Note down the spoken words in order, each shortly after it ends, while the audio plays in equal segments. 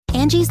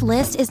Angie's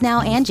List is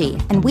now Angie,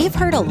 and we've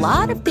heard a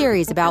lot of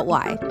theories about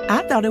why.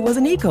 I thought it was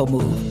an eco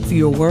move.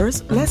 Fewer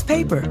words, less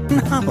paper.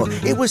 No,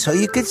 it was so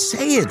you could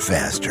say it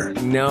faster.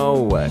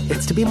 No,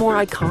 it's to be more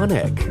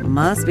iconic.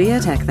 Must be a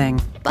tech thing.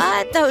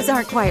 But those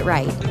aren't quite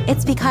right.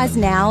 It's because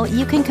now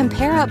you can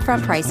compare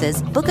upfront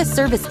prices, book a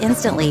service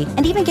instantly,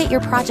 and even get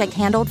your project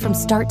handled from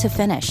start to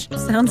finish.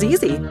 Sounds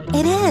easy.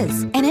 It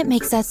is, and it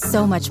makes us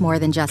so much more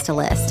than just a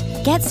list.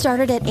 Get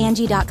started at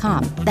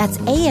Angie.com. That's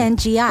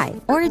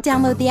ANGI, or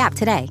download the app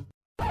today.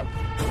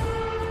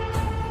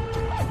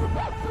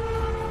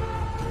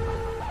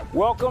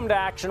 Welcome to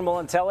Actionable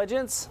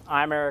Intelligence.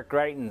 I'm Eric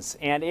Greitens,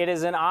 and it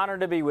is an honor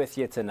to be with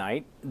you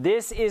tonight.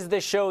 This is the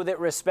show that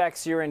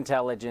respects your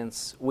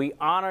intelligence. We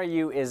honor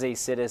you as a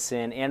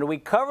citizen, and we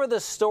cover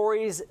the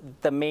stories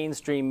the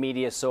mainstream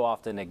media so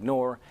often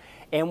ignore.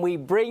 And we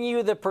bring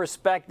you the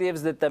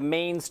perspectives that the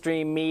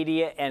mainstream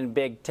media and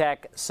big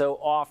tech so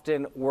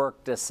often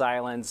work to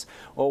silence.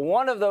 Well,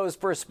 one of those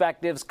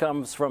perspectives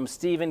comes from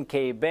Stephen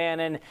K.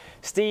 Bannon.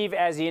 Steve,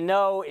 as you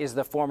know, is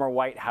the former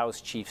White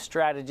House chief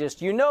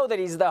strategist. You know that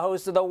he's the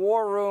host of The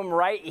War Room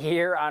right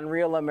here on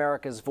Real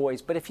America's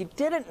Voice. But if you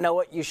didn't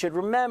know it, you should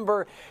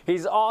remember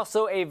he's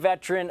also a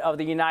veteran of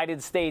the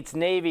United States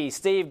Navy.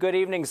 Steve, good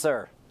evening,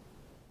 sir.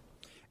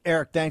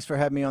 Eric, thanks for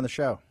having me on the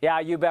show. Yeah,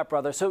 you bet,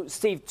 brother. So,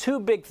 Steve, two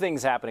big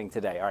things happening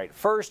today. All right,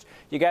 first,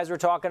 you guys were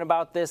talking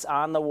about this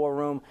on the War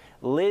Room.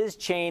 Liz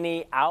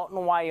Cheney out in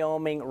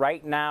Wyoming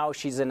right now.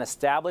 She's an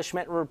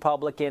establishment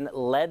Republican,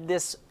 led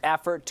this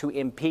effort to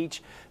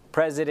impeach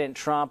President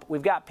Trump.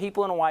 We've got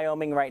people in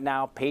Wyoming right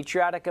now,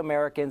 patriotic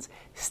Americans,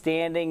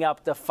 standing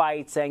up to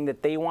fight, saying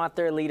that they want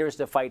their leaders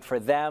to fight for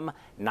them,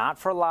 not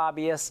for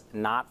lobbyists,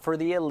 not for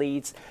the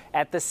elites.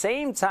 At the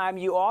same time,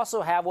 you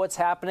also have what's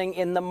happening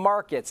in the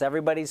markets.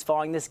 Everybody's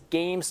following this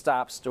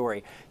GameStop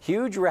story.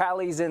 Huge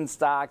rallies in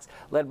stocks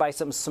led by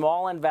some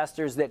small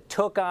investors that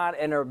took on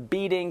and are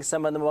beating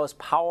some of the most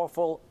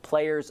powerful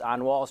players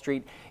on Wall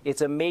Street.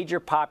 It's a major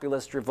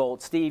populist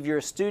revolt. Steve, you're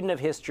a student of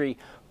history.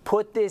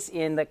 Put this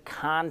in the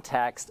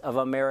context of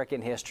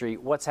American history.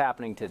 What's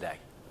happening today?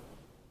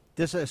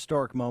 This is a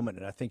historic moment,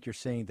 and I think you're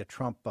seeing the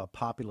Trump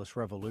populist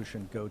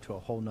revolution go to a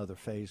whole nother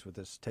phase with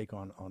this take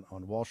on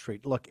Wall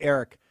Street. Look,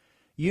 Eric,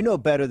 you know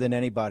better than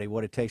anybody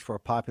what it takes for a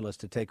populist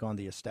to take on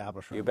the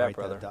establishment. You bet, right?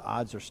 brother. The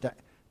odds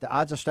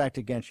are stacked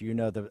against you. You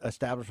know the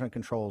establishment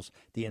controls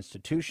the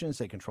institutions.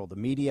 They control the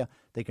media.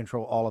 They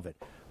control all of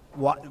it.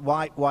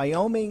 Why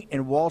Wyoming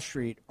and Wall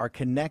Street are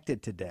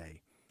connected today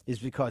is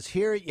because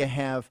here you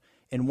have,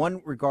 in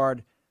one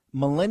regard,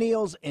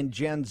 millennials and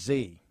Gen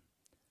Z,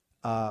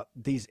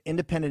 these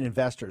independent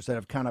investors that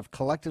have kind of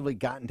collectively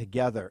gotten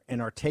together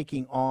and are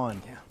taking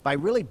on by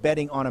really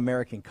betting on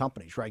American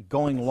companies, right?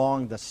 Going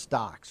long the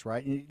stocks,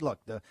 right? And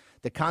look,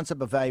 the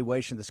concept of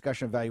valuation,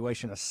 discussion of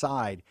valuation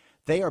aside,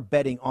 they are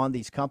betting on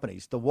these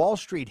companies. The Wall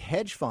Street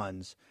hedge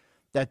funds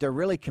that they're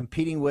really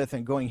competing with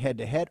and going head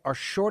to head are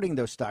shorting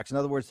those stocks. In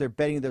other words, they're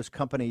betting those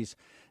companies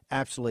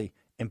absolutely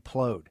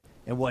implode.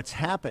 And what's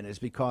happened is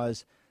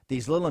because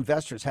these little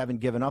investors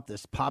haven't given up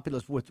this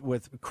populist with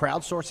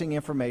crowdsourcing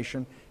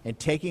information and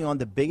taking on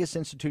the biggest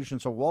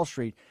institutions on Wall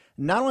Street.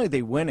 Not only are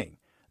they winning,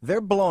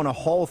 they're blowing a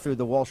hole through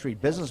the Wall Street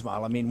business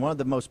model. I mean, one of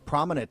the most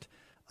prominent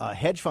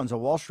hedge funds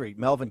on Wall Street,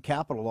 Melvin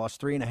Capital, lost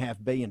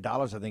 $3.5 billion,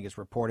 I think is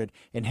reported,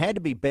 and had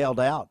to be bailed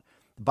out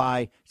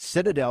by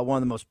Citadel, one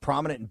of the most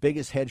prominent and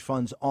biggest hedge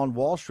funds on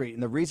Wall Street.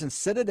 And the reason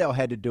Citadel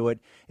had to do it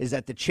is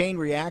that the chain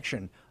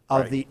reaction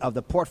of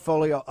the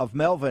portfolio of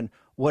Melvin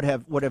would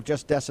have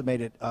just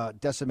decimated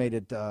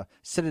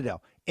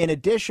Citadel. In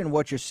addition,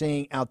 what you're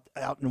seeing out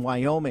in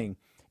Wyoming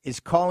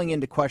is calling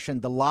into question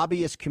the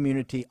lobbyist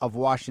community of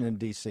Washington,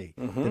 D.C.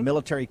 Mm-hmm. The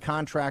military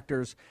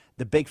contractors,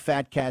 the big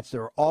fat cats,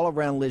 they're all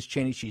around Liz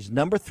Cheney. She's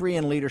number 3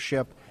 in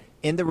leadership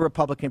in the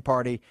Republican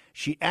Party.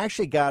 She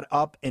actually got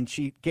up and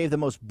she gave the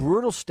most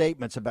brutal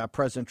statements about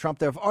President Trump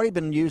that have already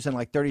been used in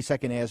like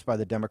 30-second ads by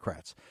the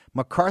Democrats.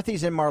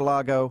 McCarthy's in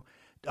Mar-a-Lago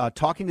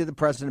talking to the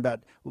president about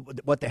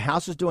what the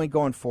House is doing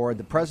going forward.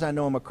 The president,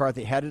 Noah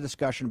McCarthy, had a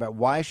discussion about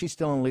why she's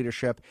still in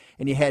leadership.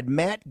 And you had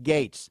Matt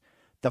Gaetz,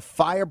 the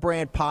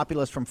firebrand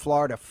populist from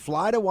Florida,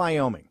 fly to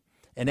Wyoming.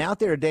 And out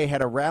there today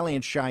had a rally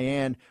in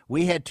Cheyenne.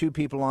 We had 2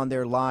 people on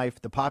there live,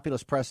 the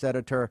populist press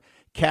editor,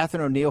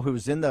 Catherine O'Neill, who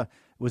was in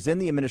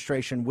the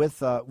administration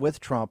with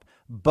Trump,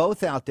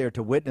 both out there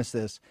to witness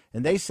this.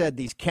 And they said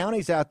these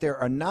counties out there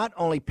are not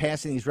only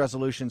passing these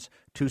resolutions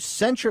to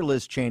censure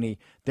Liz Cheney,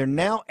 they're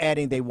now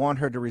adding they want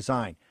her to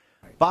resign.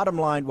 Bottom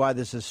line, why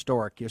this is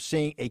historic, you're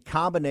seeing a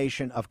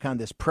combination of kind of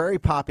this prairie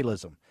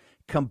populism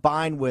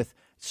combined with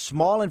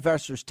small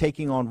investors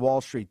taking on Wall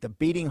Street, the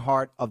beating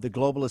heart of the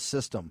globalist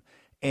system.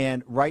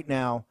 And right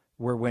now,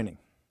 we're winning.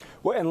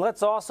 Well, and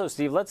let's also,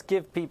 Steve, let's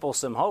give people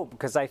some hope,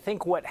 because I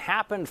think what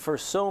happened for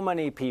so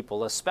many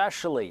people,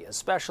 especially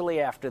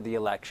after the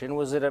election,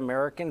 was that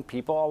American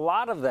people, a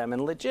lot of them,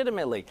 and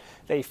legitimately,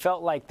 they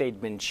felt like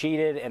they'd been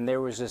cheated, and there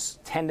was this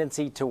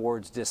tendency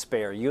towards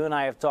despair. You and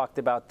I have talked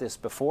about this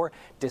before.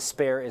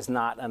 Despair is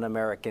not an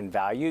American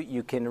value.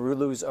 You can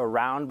lose a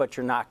round, but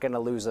you're not going to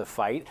lose a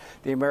fight.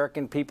 The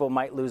American people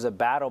might lose a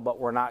battle, but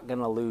we're not going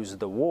to lose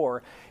the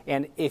war.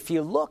 And if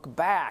you look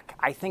back,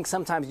 I think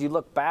sometimes you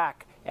look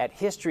back at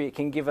history, it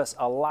can give us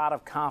a lot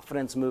of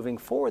confidence moving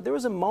forward. There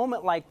was a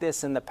moment like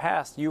this in the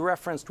past. You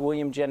referenced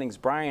William Jennings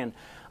Bryan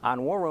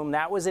on War Room.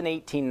 That was in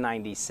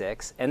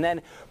 1896. And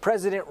then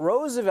President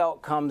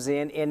Roosevelt comes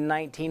in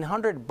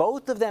 1900.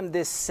 Both of them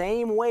this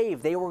same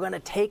wave. They were going to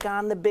take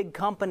on the big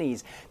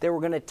companies. They were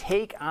going to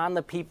take on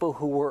the people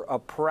who were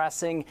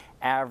oppressing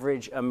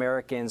average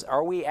Americans.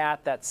 Are we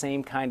at that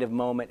same kind of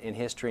moment in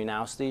history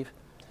now, Steve?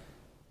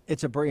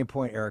 It's a brilliant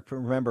point, Eric.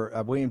 Remember,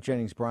 William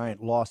Jennings Bryan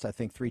lost, I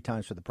think, 3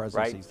 times for the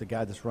presidency. Right. He's the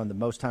guy that's run the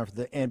most time for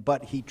the end.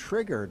 But he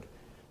triggered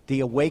the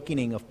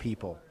awakening of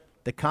people,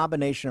 the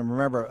combination,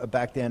 remember,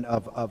 back then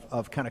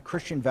of kind of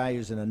Christian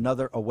values and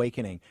another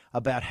awakening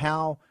about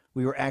how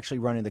we were actually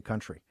running the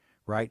country,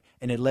 right?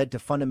 And it led to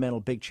fundamental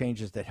big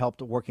changes that helped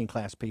the working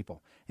class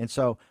people. And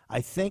so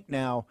I think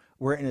now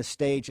we're in a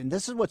stage, and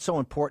this is what's so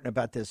important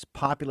about this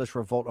populist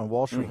revolt on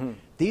Wall Street. Mm-hmm.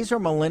 These are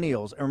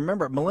millennials. And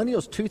remember,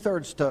 millennials,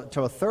 2/3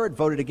 to a third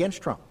voted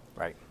against Trump.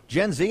 Right.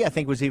 Gen Z, I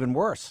think, was even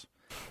worse.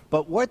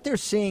 But what they're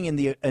seeing in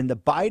the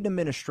Biden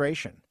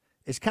administration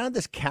is kind of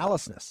this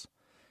callousness.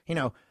 You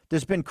know,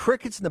 there's been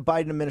crickets in the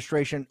Biden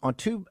administration on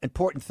 2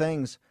 important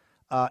things,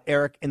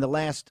 Eric, in the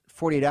last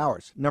 48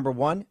 hours. Number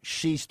one,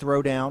 Xi's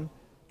throwdown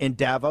in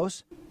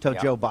Davos to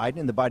Joe Biden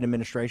and the Biden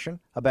administration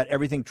about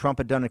everything Trump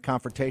had done in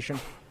confrontation.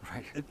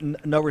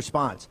 Right. No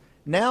response.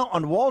 Now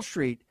on Wall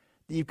Street,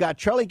 you've got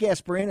Charlie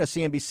Gasparino,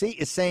 CNBC,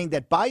 is saying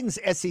that Biden's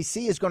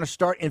SEC is going to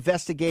start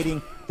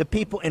investigating the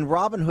people in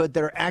Robinhood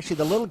that are actually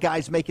the little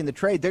guys making the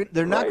trade.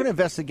 They're not going to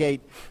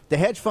investigate the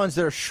hedge funds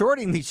that are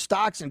shorting these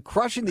stocks and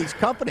crushing these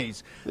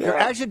companies. They're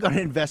actually going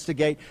to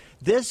investigate.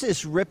 This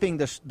is ripping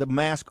the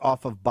mask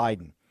off of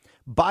Biden.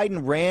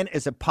 Biden ran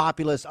as a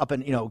populist up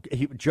in,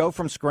 Joe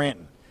from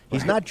Scranton.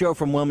 He's not Joe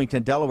from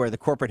Wilmington, Delaware, the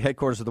corporate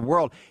headquarters of the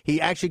world.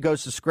 He actually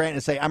goes to Scranton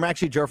and say, I'm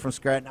actually Joe from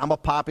Scranton. I'm a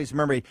populist.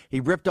 Remember, he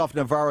ripped off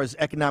Navarro's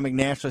economic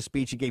nationalist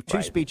speech. He gave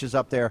 2 speeches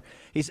up there.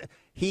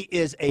 He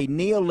is a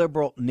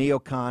neoliberal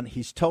neocon.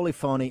 He's totally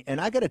phony. And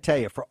I got to tell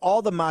you, for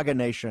all the MAGA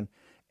nation,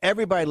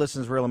 everybody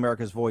listens to Real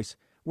America's Voice.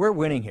 We're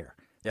winning here.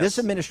 Yes. This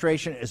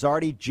administration is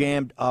already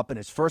jammed up in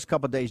its first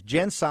couple of days.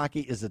 Jen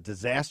Psaki is a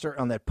disaster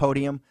on that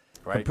podium,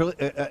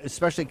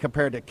 especially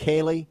compared to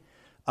Kayleigh.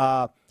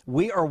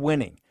 We are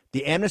winning.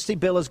 The amnesty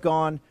bill is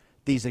gone.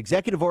 These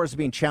executive orders are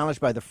being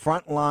challenged by the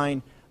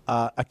frontline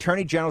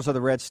attorney generals of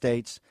the red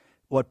states.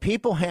 What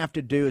people have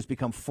to do is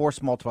become force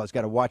multipliers.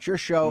 Got to watch your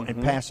show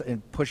and pass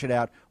and push it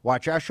out.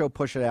 Watch our show,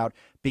 push it out.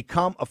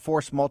 Become a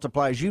force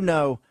multiplier. As you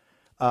know,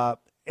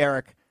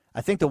 Eric,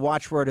 I think the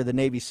watchword of the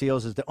Navy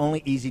SEALs is the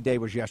only easy day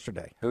was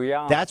yesterday.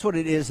 Hoo-yah. That's what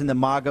it is in the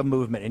MAGA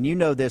movement. And you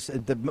know this.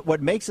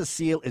 What makes a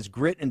SEAL is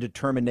grit and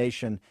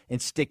determination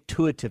and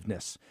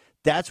stick-to-itiveness.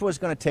 That's what it's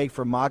going to take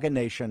for MAGA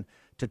Nation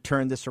to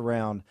turn this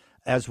around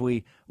as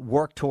we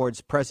work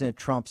towards President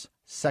Trump's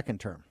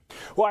second term.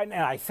 Well, and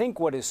I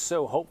think what is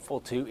so hopeful,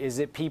 too, is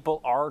that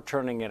people are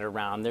turning it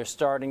around. They're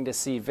starting to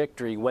see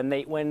victory. When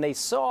they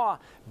saw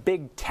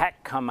big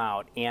tech come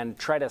out and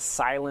try to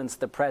silence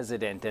the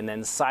president and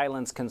then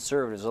silence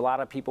conservatives, a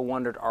lot of people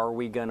wondered, are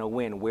we going to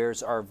win?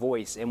 Where's our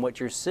voice? And what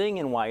you're seeing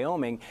in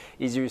Wyoming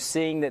is you're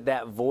seeing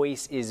that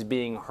voice is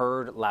being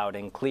heard loud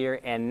and clear.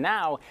 And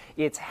now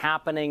it's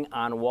happening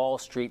on Wall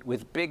Street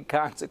with big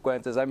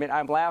consequences. I mean,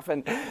 I'm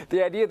laughing.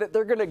 The idea that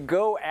they're going to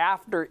go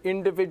after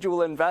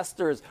individual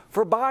investors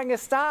for buying a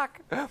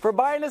stock,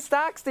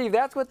 Steve.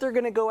 That's what they're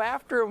going to go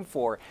after them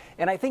for.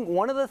 And I think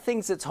one of the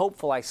things that's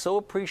hopeful, I so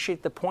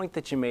appreciate the point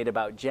that you made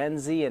about Gen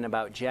Z and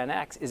about Gen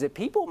X, is that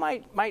people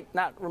might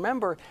not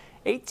remember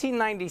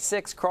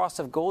 1896 Cross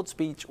of Gold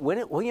speech.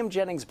 William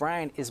Jennings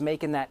Bryan is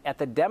making that at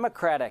the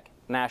Democratic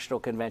National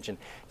Convention.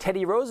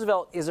 Teddy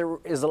Roosevelt is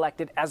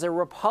elected as a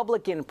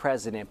Republican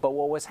president. But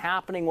what was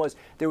happening was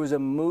there was a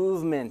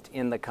movement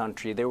in the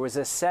country. There was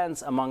a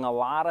sense among a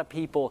lot of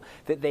people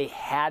that they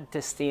had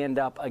to stand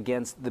up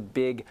against the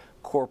big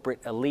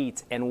corporate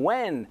elites. And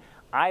when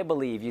I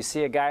believe you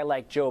see a guy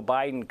like Joe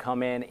Biden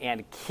come in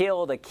and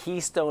kill the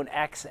Keystone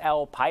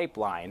XL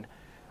pipeline,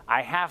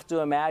 I have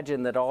to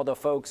imagine that all the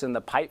folks in the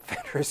pipe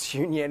fitters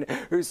union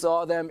who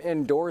saw them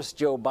endorse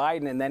Joe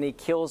Biden and then he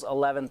kills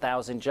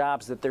 11,000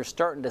 jobs, that they're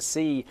starting to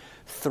see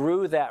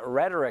through that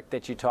rhetoric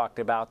that you talked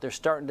about, they're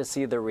starting to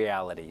see the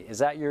reality. Is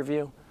that your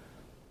view?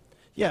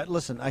 Yeah,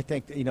 listen, I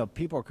think,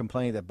 people are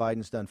complaining that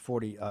Biden's done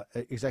 40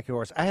 executive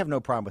orders. I have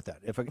no problem with that.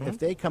 If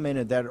they come in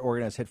and that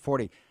organ has hit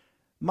 40,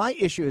 My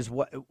issue is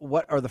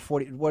what are the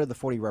 40? What do the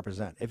 40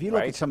 represent? If you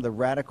look at some of the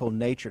radical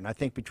nature, and I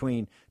think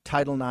between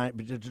Title IX,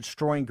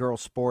 destroying girls'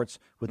 sports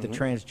with the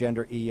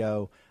transgender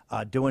EO,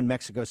 doing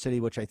Mexico City,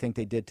 which I think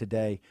they did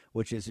today,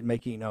 which is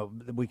making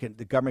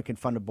the government can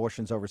fund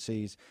abortions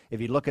overseas. If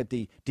you look at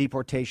the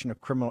deportation of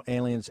criminal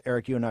aliens,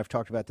 Eric, you and I have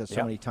talked about this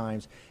so many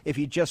times. If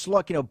you just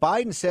look,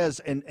 Biden says,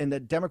 and the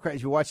Democrats,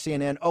 if you watch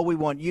CNN, we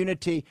want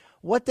unity.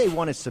 What they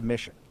want is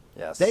submission.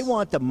 Yes. They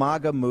want the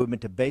MAGA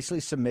movement to basically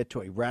submit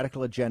to a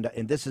radical agenda,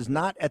 and this is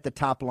not at the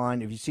top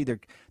line. If you see their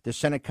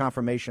Senate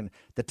confirmation,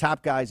 the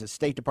top guys, the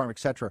State Department,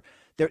 et cetera,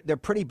 they're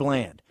pretty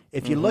bland.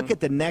 If you look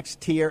at the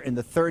next tier and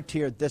the third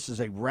tier, this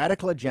is a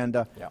radical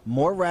agenda,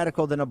 more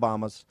radical than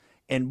Obama's.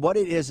 And what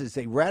it is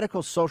a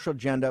radical social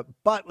agenda,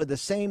 but with the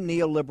same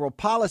neoliberal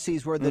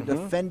policies where they're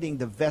defending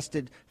the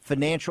vested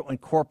financial and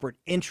corporate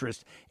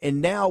interest.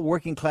 And now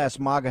working class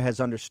MAGA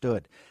has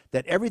understood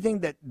that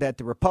everything that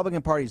the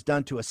Republican Party has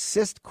done to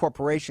assist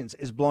corporations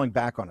is blowing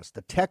back on us.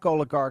 The tech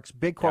oligarchs,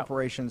 big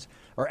corporations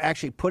are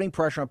actually putting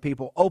pressure on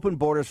people, open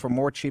borders for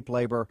more cheap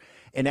labor,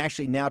 and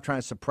actually now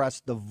trying to suppress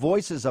the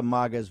voices of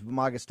MAGA as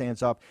MAGA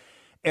stands up.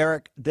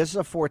 Eric, this is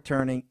a fourth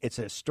turning. It's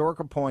a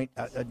historical point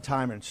in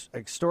time, an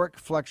historic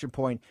inflection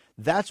point.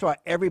 That's why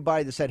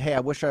everybody that said, hey, I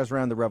wish I was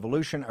around the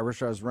Revolution, I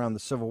wish I was around the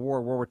Civil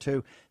War, World War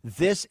II,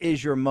 this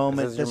is your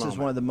moment. This is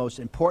one of the most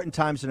important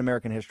times in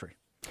American history.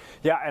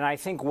 Yeah, and I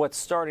think what's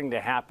starting to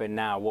happen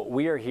now, what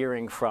we are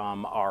hearing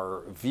from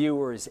our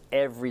viewers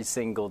every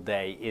single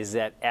day is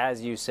that,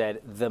 as you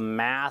said, the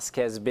mask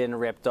has been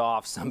ripped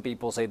off. Some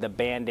people say the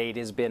Band-Aid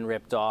has been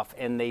ripped off,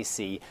 and they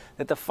see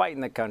that the fight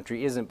in the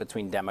country isn't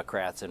between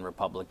Democrats and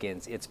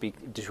Republicans. It's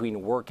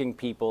between working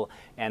people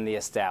and the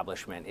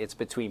establishment. It's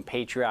between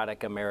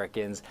patriotic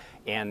Americans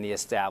and the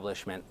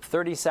establishment.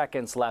 30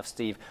 seconds left,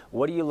 Steve.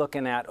 What are you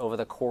looking at over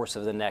the course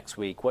of the next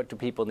week? What do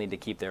people need to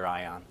keep their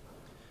eye on?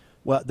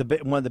 Well,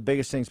 one of the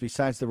biggest things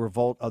besides the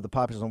revolt of the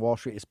populists on Wall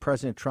Street is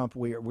President Trump.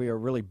 We are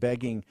really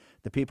begging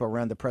the people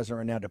around the president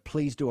right now to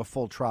please do a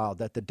full trial,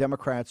 that the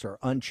Democrats are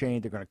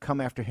unchained. They're going to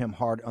come after him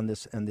hard on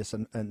this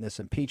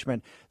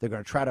impeachment. They're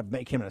going to try to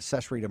make him an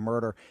accessory to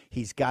murder.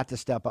 He's got to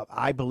step up.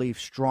 I believe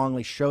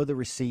strongly, show the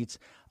receipts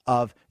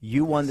of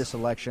you won this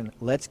election.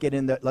 Let's get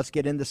in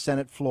the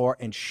Senate floor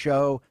and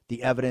show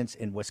the evidence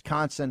in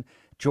Wisconsin,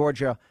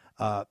 Georgia,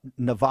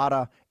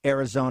 Nevada,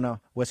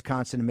 Arizona,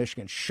 Wisconsin, and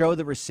Michigan. Show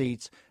the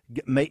receipts.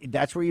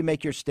 That's where you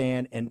make your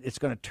stand, and it's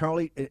going to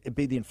totally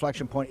be the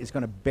inflection point. It's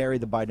going to bury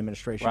the Biden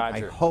administration.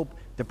 Roger. I hope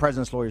the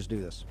president's lawyers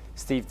do this.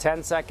 Steve,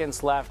 10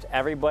 seconds left.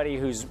 Everybody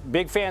who's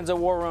big fans of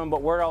War Room,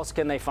 but where else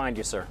can they find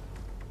you, sir?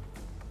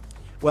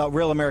 Well,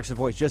 Real America's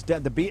Voice. Just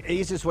the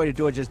easiest way to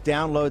do it, just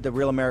download the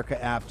Real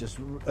America app. Just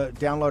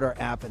download our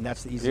app, and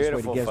that's the easiest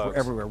way to get us. We're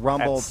everywhere.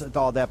 Rumble,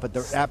 all that, but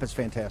the app is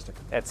fantastic.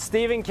 That's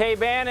Stephen K.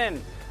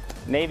 Bannon,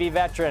 Navy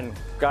veteran.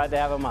 Glad to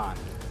have him on.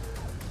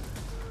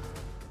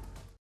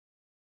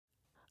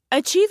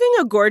 Achieving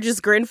a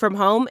gorgeous grin from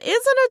home isn't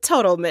a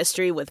total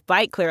mystery with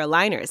Bite Clear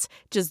aligners.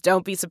 Just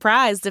don't be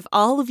surprised if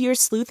all of your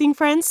sleuthing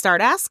friends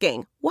start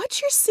asking,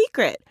 "What's your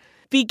secret?"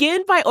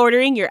 Begin by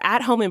ordering your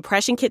at-home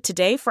impression kit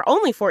today for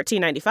only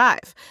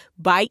 $14.95.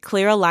 Bite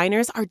Clear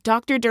aligners are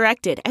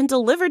doctor-directed and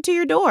delivered to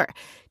your door.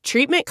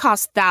 Treatment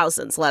costs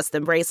thousands less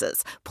than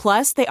braces.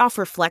 Plus, they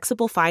offer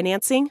flexible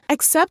financing,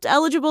 accept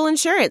eligible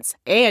insurance,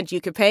 and you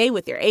can pay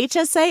with your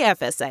HSA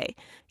FSA.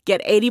 Get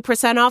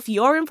 80% off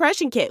your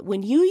impression kit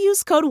when you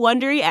use code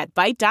WONDERY at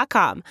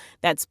Byte.com.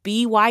 That's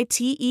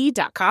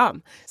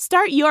BYTE.com.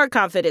 Start your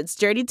confidence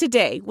journey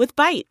today with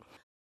Byte.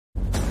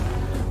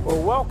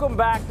 Well, welcome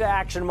back to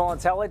Actionable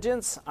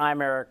Intelligence.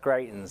 I'm Eric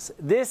Greitens.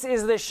 This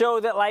is the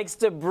show that likes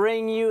to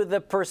bring you the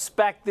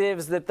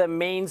perspectives that the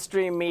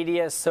mainstream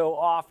media so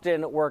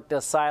often work to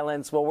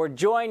silence. Well, we're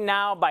joined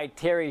now by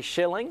Terry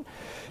Schilling.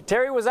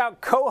 Terry was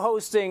out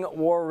co-hosting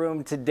War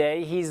Room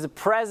today. He's the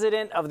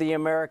president of the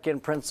American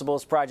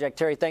Principles Project.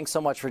 Terry, thanks so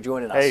much for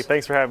joining us. Hey,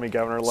 thanks for having me,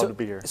 Governor. Love to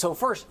be here. So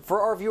first,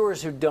 for our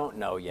viewers who don't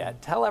know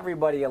yet, tell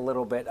everybody a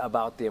little bit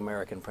about the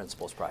American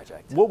Principles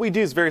Project. What we do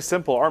is very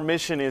simple. Our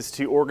mission is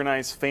to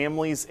organize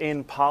families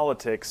in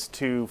politics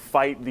to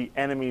fight the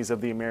enemies of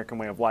the American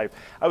way of life.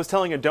 I was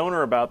telling a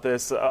donor about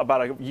this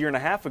about a year and a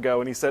half ago,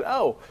 and he said,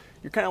 "Oh,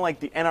 you're kind of like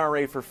the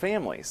NRA for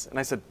families." And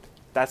I said,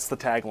 that's the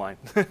tagline.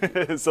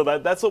 So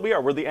that's what we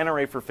are. We're the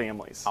NRA for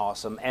families.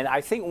 Awesome. And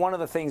I think one of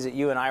the things that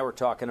you and I were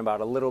talking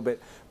about a little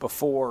bit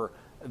before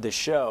the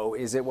show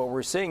is that what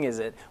we're seeing is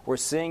that we're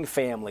seeing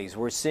families,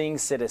 we're seeing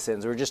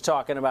citizens. We're just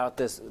talking about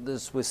this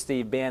with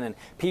Steve Bannon.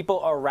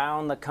 People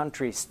around the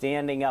country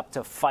standing up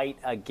to fight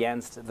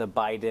against the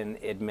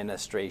Biden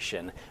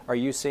administration. Are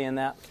you seeing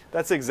that?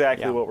 That's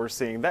exactly what we're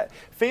seeing. That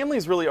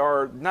families really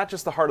are not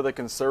just the heart of the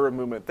conservative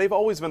movement. They've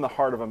always been the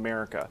heart of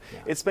America.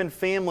 Yeah. It's been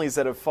families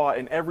that have fought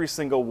in every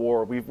single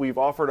war. We've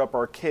offered up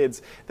our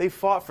kids. They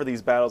fought for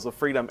these battles of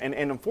freedom. And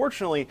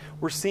unfortunately,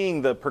 we're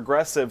seeing the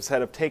progressives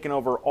that have taken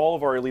over all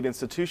of our elite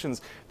institutions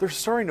institutions, they're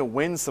starting to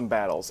win some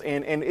battles.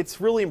 And it's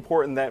really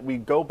important that we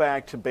go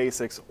back to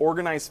basics,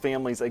 organize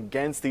families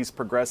against these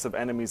progressive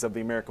enemies of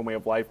the American way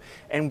of life,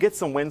 and get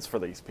some wins for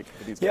these people.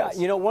 Yeah, guys.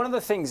 you know, one of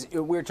the things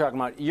we're talking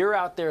about, you're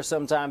out there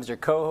sometimes, you're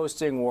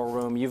co-hosting War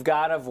Room, you've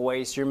got a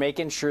voice, you're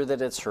making sure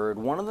that it's heard.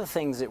 One of the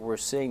things that we're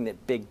seeing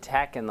that big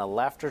tech and the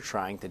left are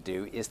trying to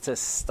do is to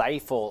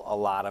stifle a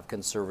lot of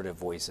conservative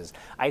voices.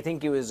 I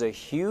think it was a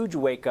huge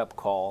wake-up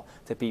call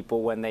to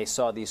people when they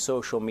saw these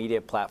social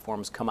media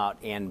platforms come out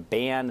and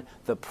ban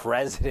the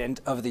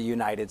president of the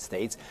United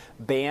States,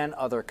 ban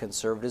other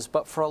conservatives.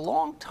 But for a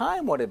long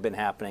time, what had been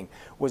happening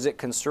was that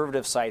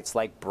conservative sites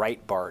like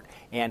Breitbart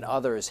and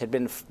others had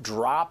been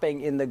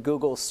dropping in the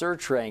Google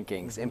search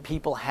rankings, and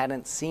people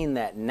hadn't seen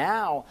that.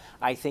 Now,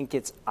 I think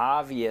it's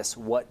obvious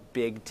what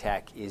big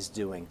tech is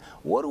doing.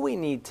 What do we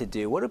need to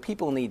do? What do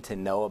people need to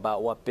know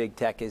about what big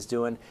tech is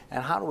doing,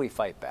 and how do we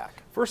fight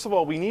back? First of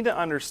all, we need to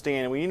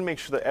understand, we need to make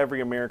sure that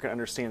every American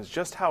understands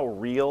just how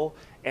real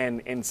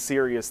and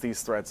serious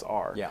these threats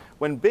are. Yeah.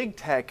 When big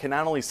tech can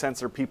not only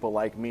censor people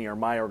like me or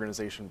my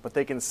organization, but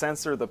they can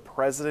censor the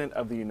President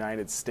of the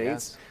United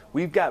States,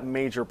 we've got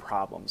major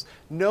problems.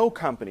 No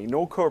company,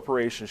 no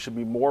corporation should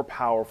be more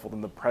powerful than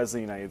the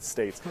President of the United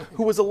States,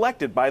 who was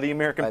elected by the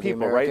American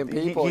people, right?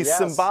 He's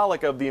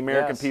symbolic of the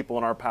American people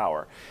and our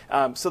power.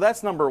 So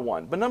that's number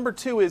one. But number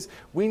two is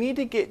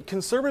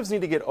conservatives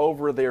need to get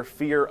over their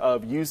fear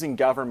of using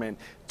government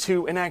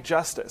to enact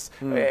justice.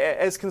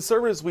 As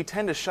conservatives, we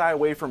tend to shy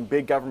away from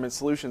big government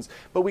solutions,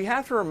 but we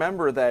have to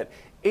remember that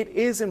it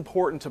is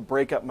important to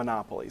break up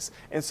monopolies.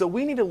 And so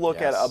we need to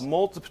look at a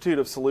multitude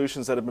of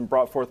solutions that have been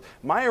brought forth.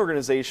 My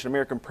organization,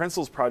 American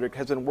Principles Project,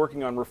 has been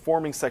working on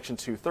reforming Section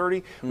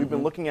 230. We've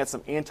been looking at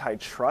some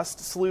antitrust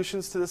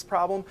solutions to this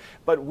problem,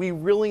 but we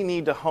really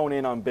need to hone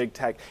in on big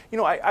tech. You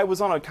know, I was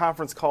on a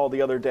conference call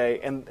the other day,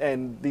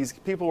 and these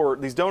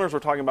donors were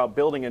talking about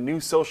building a new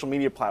social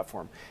media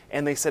platform,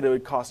 and they said it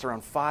would cost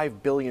around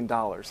 $5 billion.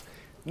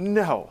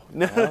 No,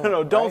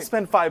 don't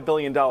spend $5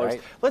 billion.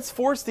 Right. Let's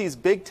force these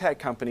big tech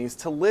companies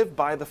to live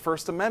by the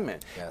First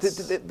Amendment.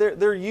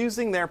 They're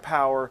using their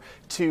power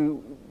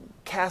to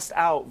cast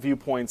out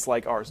viewpoints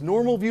like ours,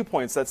 normal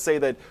viewpoints that say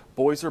that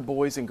boys are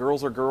boys and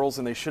girls are girls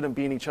and they shouldn't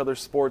be in each other's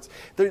sports.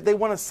 They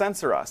want to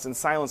censor us and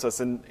silence us,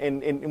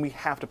 and we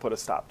have to put a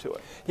stop to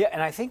it. Yeah,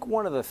 and I think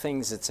one of the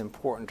things that's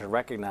important to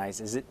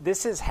recognize is that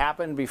this has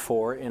happened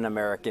before in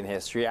American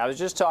history. I was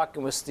just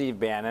talking with Steve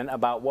Bannon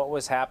about what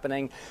was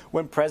happening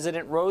when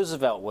President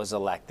Roosevelt was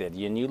elected.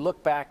 And you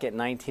look back at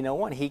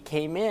 1901, he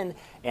came in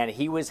and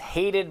he was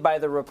hated by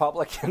the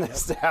Republican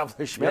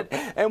establishment.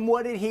 And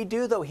what did he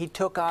do, though? He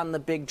took on the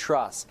big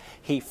trust.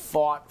 He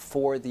fought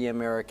for the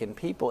American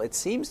people. It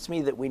seems to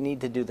me that we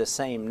need to do the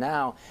same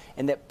now,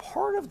 and that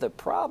part of the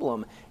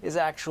problem is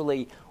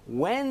actually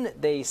when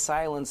they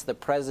silence the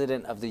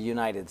President of the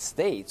United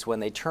States, when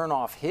they turn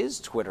off his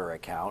Twitter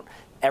account,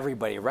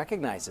 everybody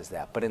recognizes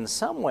that. But in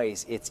some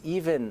ways, it's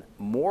even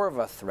more of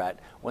a threat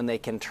when they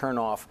can turn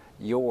off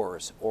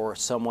yours or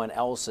someone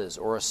else's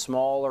or a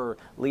smaller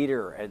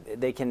leader.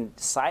 They can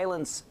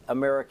silence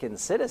American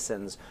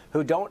citizens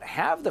who don't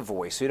have the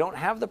voice, who don't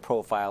have the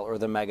profile or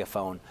the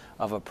megaphone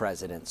of a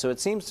president. So it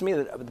seems to me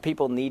that the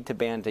people need to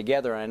band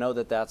together, and I know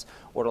that that's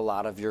what a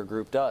lot of your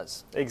group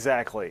does.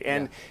 Exactly.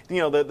 And, you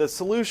know, the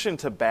solution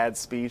to bad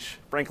speech,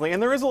 frankly,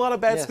 and there is a lot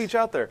of bad speech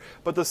out there,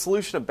 but the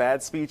solution to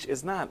bad speech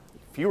is not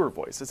fewer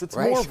voices, it's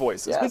more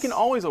voices. We can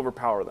always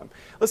overpower them.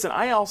 Listen,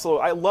 I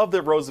love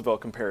the Roosevelt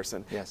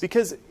comparison,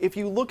 because if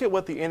you look at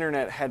what the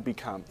internet had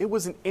become, it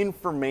was an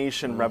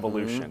information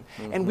revolution.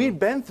 And we'd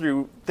been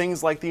through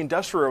things like the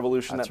Industrial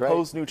Revolution that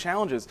posed new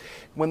challenges.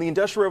 When the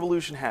Industrial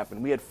Revolution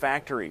happened, we had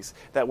factories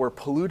that were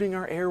polluting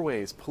our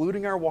airways,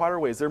 polluting our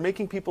waterways. They're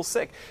making people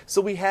sick. So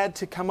we had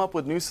to come up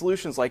with new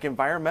solutions like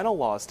environmental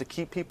laws to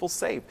keep people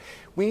safe.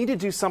 We need to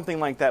do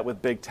something like that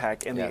with big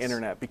tech and the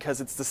internet,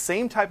 because it's the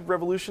same type of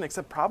revolution,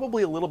 except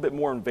probably a little bit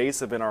more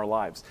invasive in our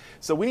lives.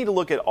 So we need to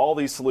look at all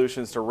these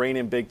solutions to rein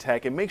in big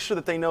tech and make sure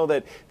that they know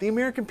that the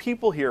American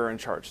people here are in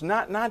charge,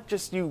 not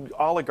just you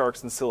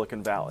oligarchs in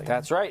Silicon Valley.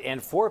 That's right.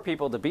 And for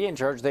people to be in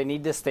charge, they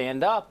need to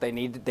stand up. They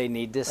need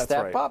to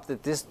step up.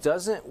 That this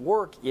doesn't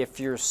work if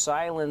you're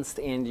silenced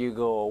and you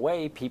go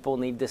away. People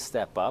need to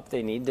step up.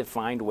 They need to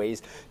find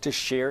ways to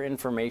share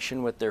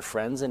information with their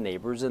friends and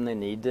neighbors, and they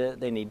need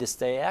to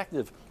stay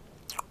active.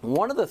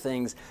 One of the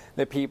things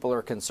that people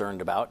are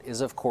concerned about is,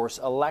 of course,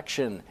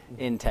 election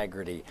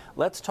integrity.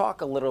 Let's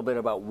talk a little bit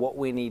about what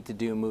we need to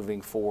do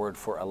moving forward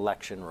for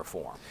election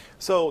reform.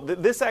 So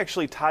this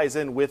actually ties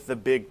in with the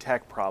big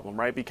tech problem,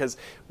 right? Because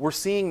we're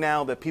seeing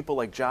now that people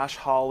like Josh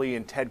Hawley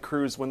and Ted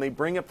Cruz, when they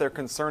bring up their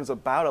concerns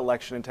about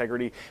election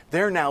integrity,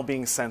 they're now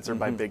being censored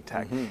by big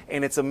tech.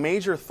 And it's a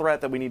major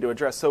threat that we need to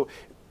address. So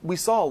we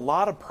saw a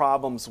lot of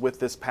problems with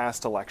this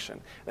past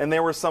election. And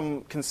there were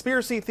some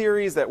conspiracy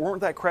theories that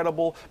weren't that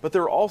credible, but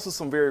there were also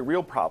some very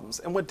real problems.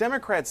 And what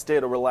Democrats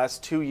did over the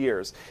last 2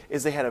 years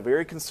is they had a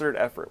very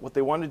concerted effort. What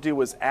they wanted to do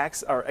was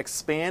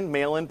expand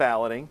mail-in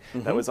balloting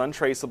that was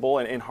untraceable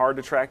and hard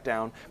to track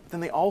down. But then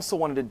they also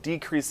wanted to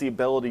decrease the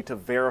ability to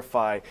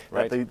verify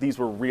that these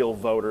were real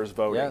voters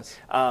voting. Yes.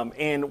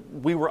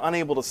 And we were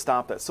unable to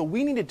stop that. So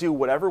we need to do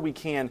whatever we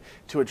can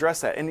to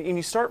address that. And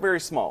you start very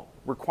small,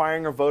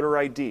 requiring a voter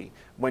ID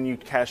when you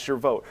cast your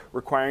vote,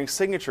 requiring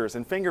signatures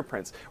and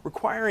fingerprints,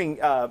 requiring,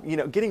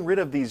 getting rid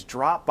of these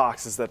drop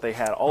boxes that they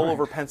had all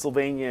over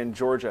Pennsylvania and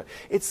Georgia.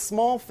 It's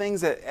small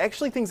things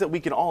things that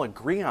we can all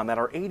agree on that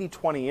are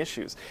 80-20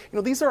 issues.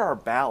 These are our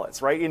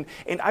ballots, right?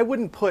 And I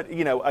wouldn't put,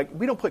 we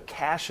don't put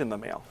cash in the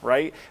mail,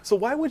 right? So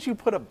why would you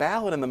put a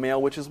ballot in the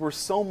mail, which is worth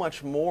so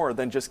much more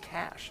than just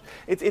cash?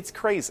 It's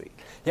crazy.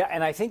 Yeah,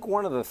 and I think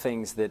one of the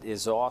things that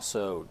is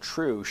also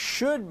true,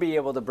 should be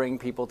able to bring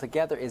people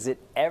together, is that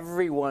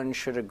everyone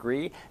should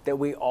agree that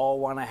we all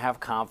want to have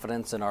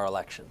confidence in our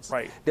elections.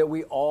 Right. That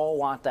we all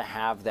want to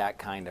have that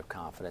kind of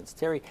confidence.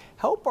 Terry,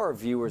 help our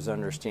viewers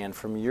understand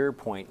from your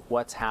point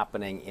what's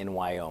happening in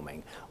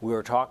Wyoming. We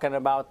were talking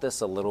about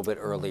this a little bit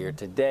earlier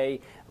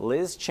today.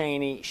 Liz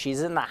Cheney,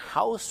 she's in the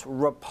House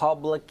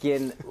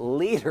Republican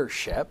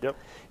leadership. Yep.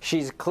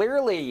 She's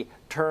clearly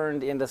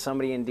turned into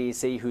somebody in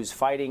D.C. who's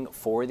fighting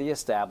for the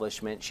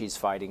establishment. She's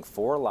fighting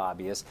for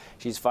lobbyists.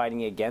 She's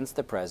fighting against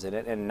the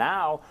president. And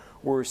now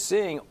we're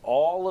seeing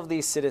all of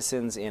these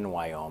citizens in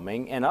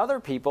Wyoming and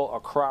other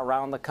people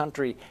around the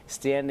country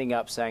standing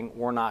up saying,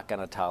 we're not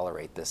going to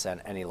tolerate this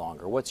any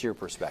longer. What's your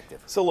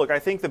perspective? So look, I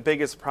think the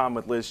biggest problem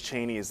with Liz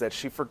Cheney is that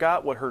she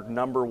forgot what her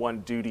number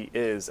one duty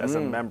is as a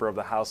member of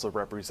the House of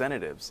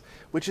Representatives,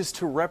 which is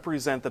to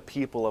represent the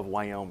people of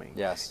Wyoming.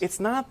 Yes.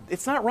 It's not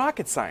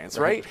rocket science,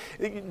 right?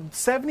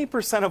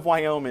 70% of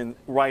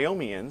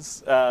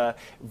Wyomingians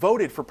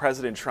voted for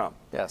President Trump.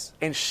 Yes.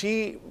 And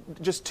she,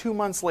 just 2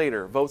 months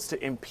later, votes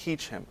to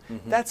impeach him.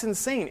 That's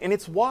insane. And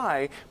it's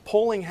why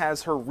polling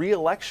has her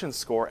re-election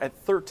score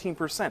at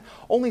 13%.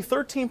 Only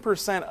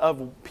 13%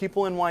 of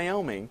people in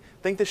Wyoming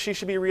think that she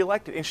should be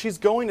reelected. And she's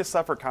going to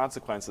suffer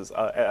consequences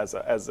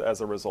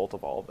as a result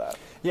of all of that.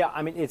 Yeah,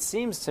 I mean, it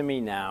seems to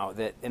me now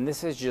that, and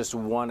this is just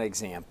one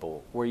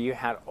example, where you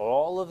had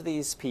all of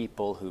these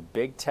people who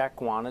big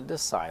tech wanted to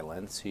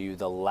silence, who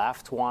the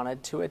left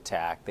wanted to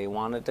attack, they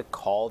wanted to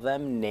call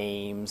them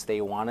names,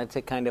 they wanted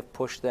to kind of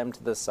push them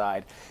to the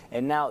side.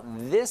 And now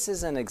this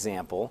is an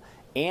example,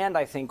 and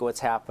I think what's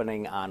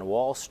happening on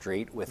Wall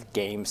Street with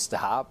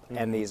GameStop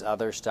and these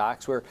other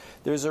stocks, where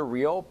there's a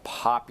real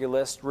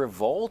populist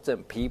revolt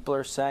and people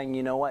are saying,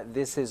 you know what,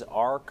 this is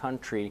our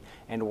country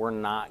and we're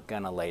not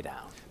going to lay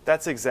down.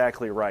 That's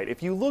exactly right.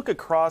 If you look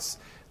across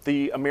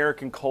the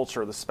American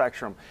culture, the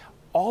spectrum,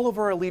 all of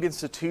our elite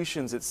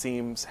institutions, it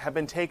seems, have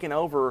been taken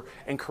over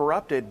and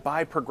corrupted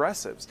by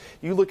progressives.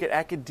 You look at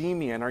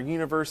academia and our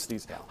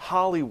universities,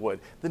 Hollywood,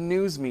 the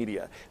news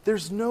media.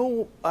 There's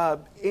no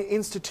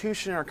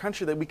institution in our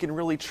country that we can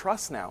really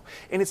trust now.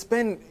 And it's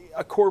been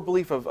a core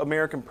belief of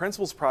American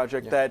Principles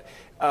Project that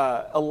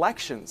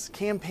elections,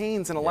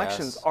 campaigns and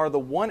elections are the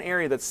one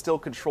area that's still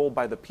controlled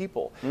by the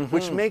people,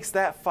 which makes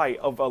that fight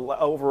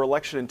over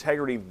election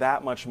integrity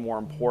that much more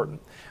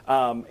important.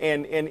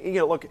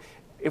 Look,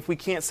 if we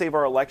can't save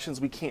our elections,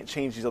 we can't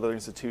change these other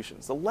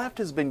institutions. The left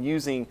has been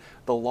using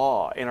the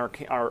law in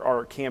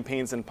our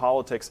campaigns and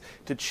politics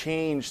to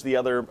change the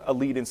other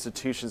elite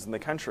institutions in the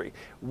country.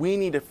 We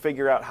need to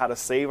figure out how to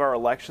save our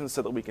elections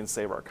so that we can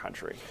save our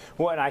country.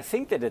 Well, and I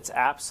think that it's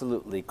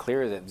absolutely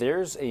clear that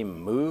there's a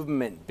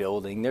movement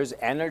building, there's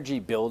energy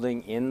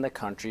building in the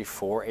country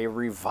for a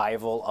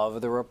revival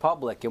of the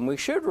republic. And we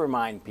should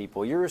remind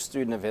people, you're a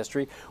student of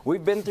history,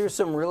 we've been through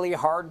some really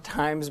hard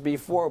times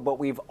before, but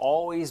we've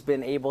always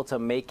been able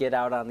to make it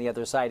out on the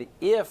other side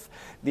if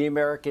the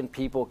American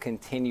people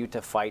continue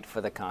to fight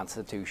for the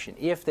Constitution,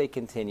 if they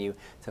continue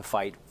to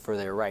fight for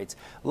their rights.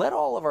 Let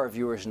all of our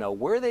viewers know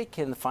where they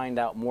can find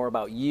out more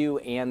about you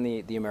and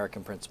the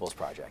American Principles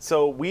Project.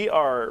 So we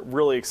are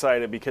really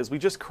excited because we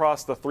just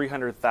crossed the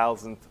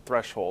 300,000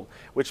 threshold,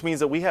 which means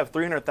that we have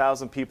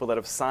 300,000 people that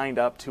have signed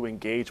up to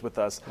engage with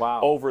us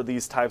over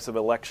these types of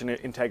election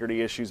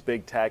integrity issues,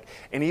 big tech,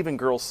 and even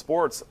girls'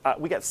 sports.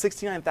 We got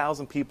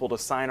 69,000 people to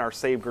sign our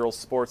Save Girls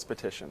Sports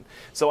petition.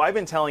 So I've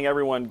been telling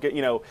everyone,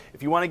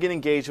 if you want to get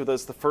engaged with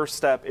us, the first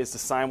step is to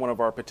sign one of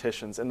our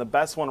petitions. And the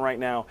best one right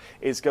now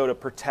is go to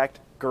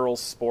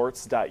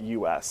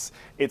protectgirlsports.us.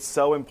 It's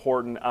so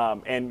important,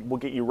 and we'll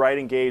get you right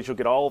engaged. You'll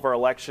get all of our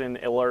election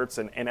alerts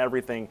and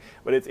everything,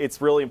 but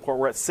it's really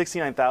important. We're at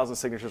 69,000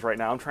 signatures right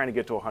now. I'm trying to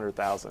get to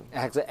 100,000.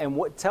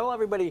 And tell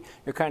everybody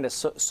your kind of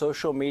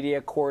social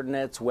media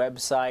coordinates,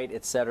 website,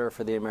 et cetera,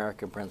 for the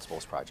American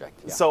Principles Project.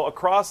 Yeah. So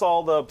across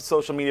all the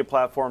social media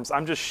platforms,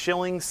 I'm just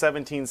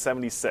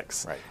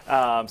Schilling1776. Right.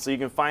 So you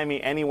can find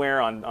me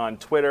anywhere on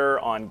Twitter,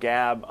 on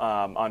Gab,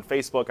 on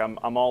Facebook.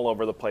 I'm all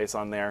over the place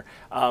on there.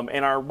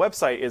 And our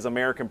website is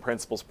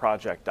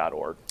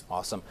AmericanPrinciplesProject.org.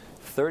 Awesome.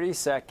 30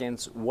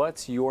 seconds,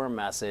 what's your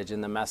message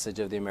and the message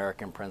of the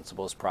American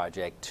Principles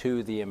Project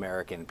to the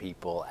American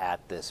people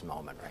at this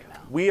moment right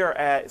now? We are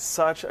at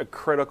such a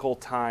critical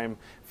time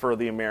for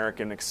the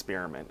American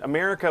experiment.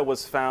 America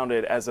was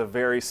founded as a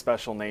very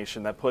special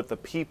nation that put the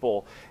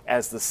people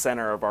as the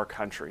center of our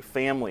country.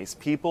 Families,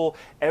 people,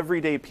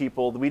 everyday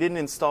people. We didn't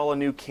install a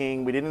new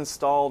king. We didn't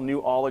install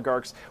new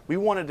oligarchs. We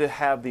wanted to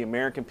have the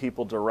American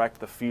people direct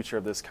the future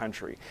of this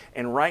country.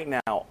 And right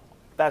now,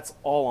 that's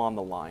all on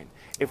the line.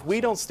 If we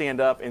don't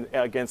stand up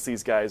against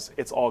these guys,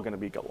 it's all going to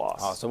be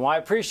lost. Awesome. Well, I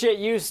appreciate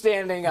you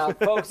standing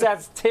up. Folks,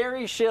 that's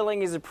Terry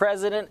Schilling. He's the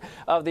president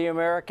of the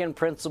American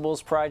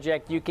Principles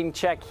Project. You can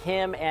check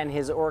him and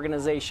his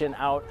organization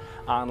out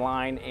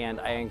online, and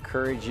I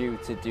encourage you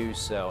to do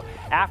so.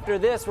 After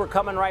this, we're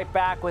coming right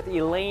back with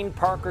Elaine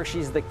Parker.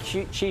 She's the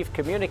Chief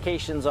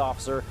Communications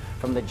Officer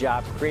from the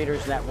Job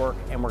Creators Network,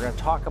 and we're going to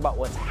talk about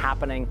what's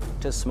happening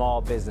to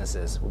small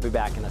businesses. We'll be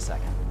back in a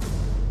second.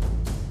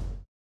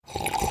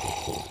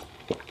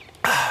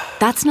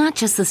 That's not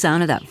just the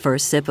sound of that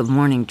first sip of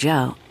Morning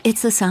Joe.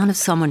 It's the sound of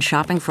someone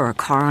shopping for a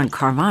car on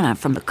Carvana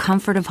from the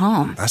comfort of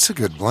home. That's a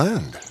good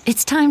blend.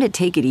 It's time to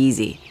take it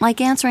easy,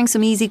 like answering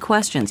some easy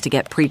questions to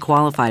get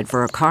pre-qualified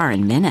for a car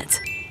in minutes.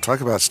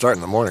 Talk about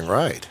starting the morning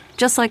right.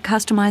 Just like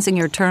customizing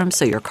your terms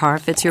so your car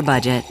fits your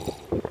budget.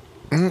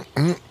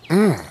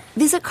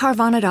 Visit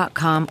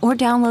Carvana.com or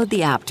download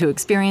the app to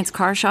experience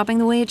car shopping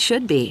the way it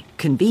should be.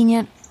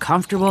 Convenient,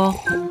 comfortable.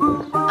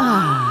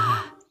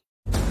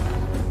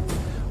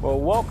 Well,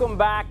 welcome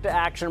back to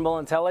Actionable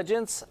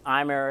Intelligence.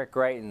 I'm Eric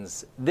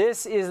Greitens.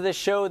 This is the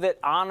show that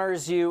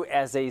honors you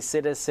as a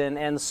citizen,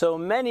 and so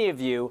many of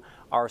you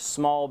are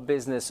small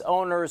business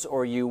owners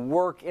or you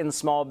work in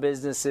small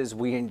businesses.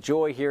 We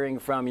enjoy hearing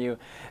from you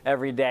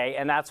every day,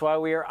 and that's why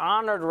we are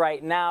honored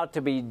right now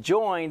to be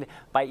joined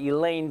by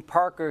Elaine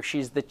Parker.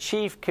 She's the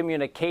Chief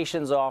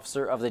Communications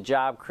Officer of the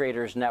Job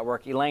Creators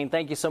Network. Elaine,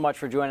 thank you so much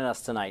for joining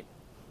us tonight.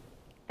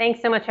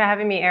 Thanks so much for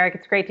having me, Eric.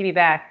 It's great to be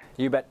back.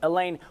 You bet.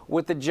 Elaine,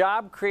 with the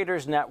Job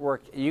Creators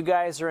Network, you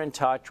guys are in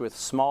touch with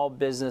small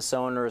business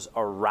owners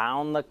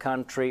around the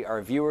country.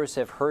 Our viewers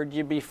have heard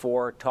you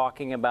before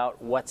talking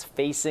about what's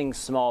facing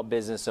small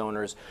business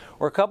owners.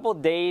 We're a couple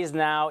days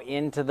now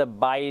into the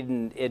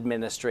Biden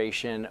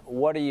administration.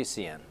 What are you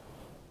seeing?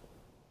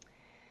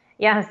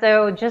 Yeah,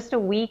 so just a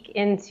week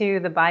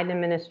into the Biden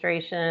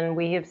administration,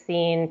 we have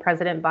seen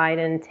President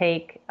Biden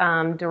take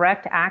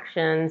direct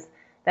actions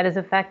that has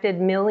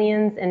affected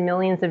millions and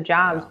millions of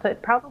jobs,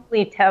 put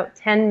probably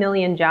 10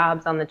 million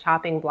jobs on the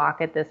chopping block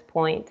at this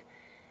point.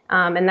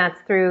 And that's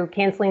through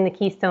canceling the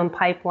Keystone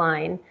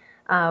Pipeline,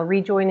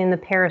 rejoining the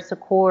Paris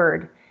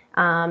Accord,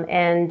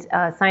 and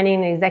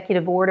signing an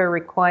executive order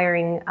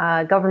requiring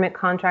government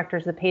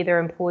contractors to pay their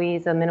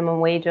employees a minimum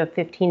wage of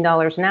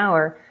 $15 an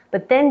hour,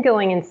 but then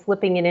going and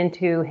slipping it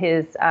into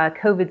his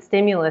COVID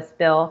stimulus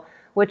bill,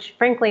 which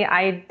frankly,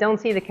 I don't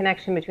see the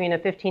connection between a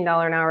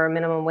 $15 an hour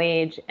minimum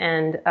wage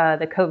and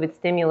the COVID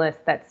stimulus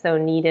that's so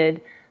needed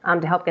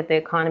to help get the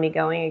economy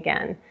going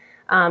again.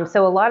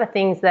 So a lot of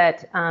things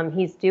that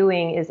he's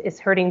doing is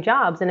hurting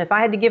jobs. And if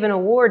I had to give an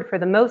award for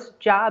the most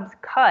jobs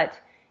cut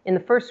in the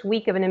first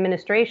week of an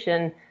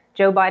administration,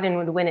 Joe Biden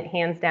would win it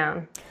hands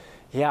down.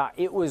 Yeah,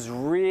 it was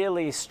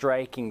really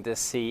striking to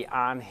see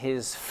on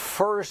his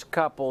first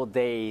couple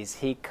days,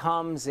 he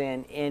comes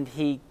in and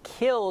he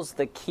kills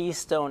the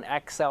Keystone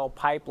XL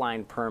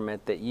pipeline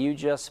permit that you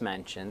just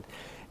mentioned.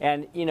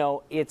 And, you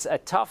know, it's a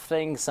tough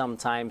thing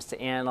sometimes to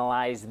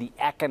analyze the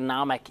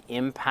economic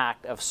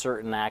impact of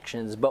certain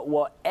actions. But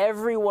what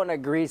everyone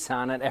agrees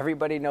on, and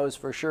everybody knows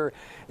for sure,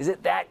 is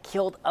that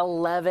killed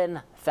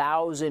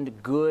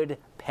 11,000 good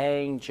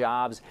paying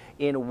jobs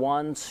in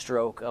one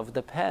stroke of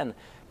the pen.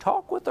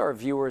 Talk with our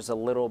viewers a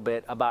little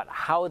bit about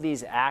how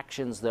these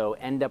actions, though,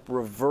 end up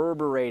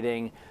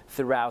reverberating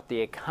throughout the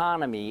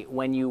economy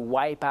when you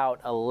wipe out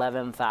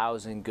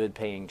 11,000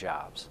 good-paying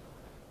jobs.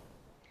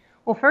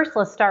 Well, first,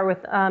 let's start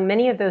with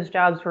many of those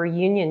jobs were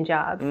union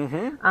jobs.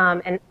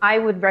 And I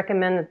would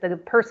recommend that the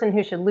person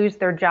who should lose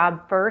their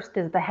job first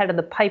is the head of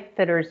the pipe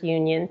fitters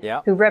union,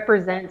 who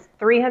represents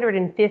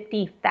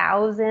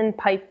 350,000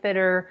 pipe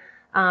fitter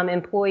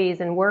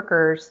employees and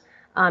workers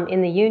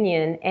in the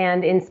union.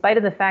 And in spite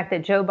of the fact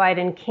that Joe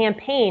Biden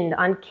campaigned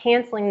on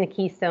canceling the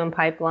Keystone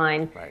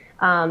Pipeline,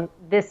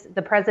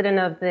 the president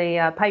of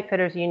the pipe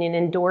fitters union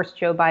endorsed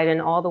Joe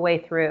Biden all the way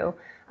through.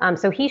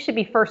 So he should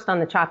be first on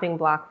the chopping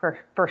block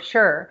for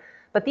sure.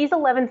 But these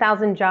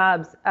 11,000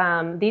 jobs,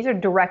 these are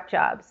direct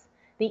jobs.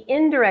 The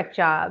indirect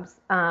jobs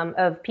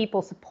of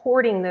people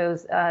supporting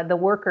those, the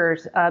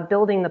workers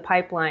building the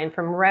pipeline,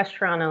 from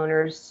restaurant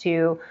owners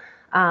to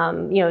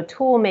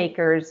tool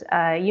makers,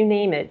 you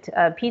name it,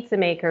 pizza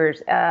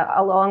makers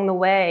along the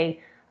way,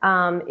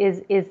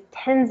 is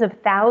tens of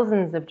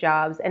thousands of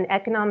jobs and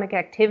economic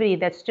activity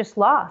that's just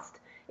lost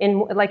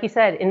in, like you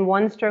said, in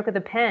one stroke of the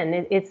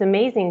pen. It's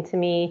amazing to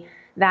me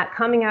that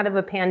coming out of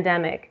a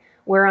pandemic,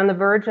 we're on the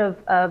verge of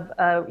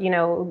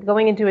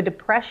going into a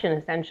depression,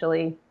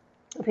 essentially,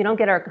 if we don't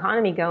get our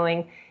economy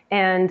going.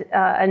 And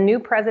a new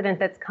president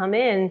that's come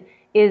in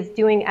is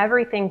doing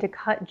everything to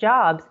cut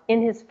jobs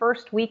in his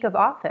first week of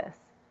office.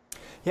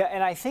 Yeah,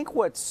 and I think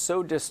what's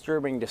so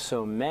disturbing to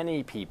so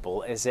many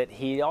people is that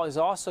he is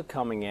also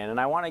coming in, and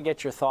I want to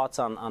get your thoughts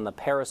on the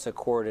Paris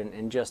Accord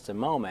in just a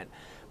moment,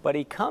 but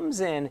he comes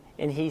in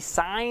and he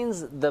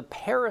signs the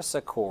Paris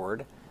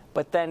Accord,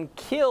 but then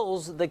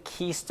kills the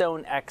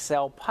Keystone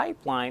XL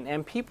pipeline,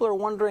 and people are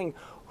wondering,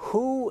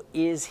 who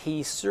is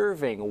he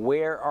serving?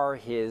 Where are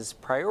his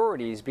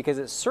priorities? Because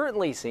it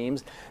certainly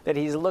seems that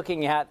he's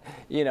looking at,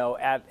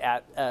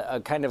 at a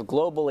kind of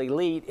global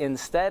elite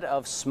instead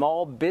of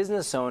small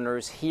business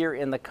owners here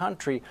in the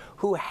country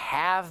who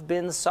have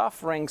been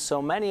suffering,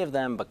 so many of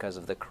them because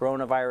of the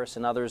coronavirus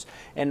and others.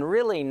 And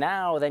really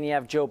now, then you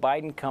have Joe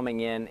Biden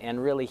coming in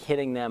and really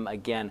hitting them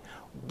again.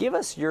 Give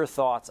us your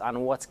thoughts on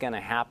what's going to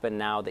happen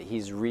now that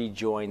he's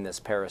rejoined this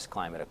Paris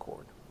Climate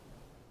Accord.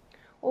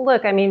 Well,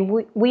 look, I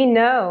mean, we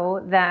know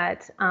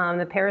that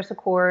the Paris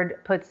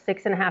Accord puts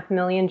 6.5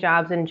 million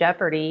jobs in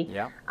jeopardy,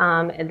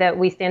 that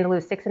we stand to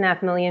lose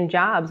 6.5 million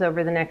jobs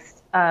over the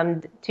next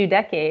 2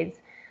 decades.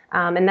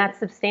 And that's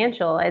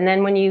substantial. And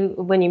then when you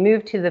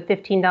move to the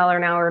 $15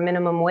 an hour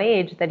minimum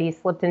wage that he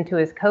slipped into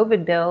his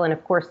COVID bill and,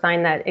 of course,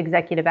 signed that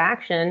executive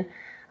action,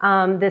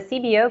 the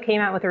CBO came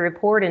out with a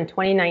report in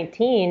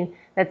 2019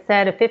 that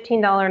said a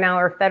 $15 an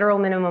hour federal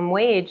minimum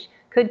wage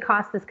could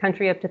cost this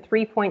country up to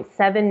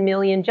 3.7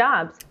 million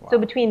jobs. Wow. So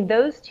between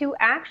those two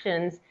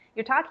actions,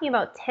 you're talking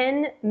about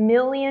 10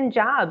 million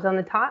jobs on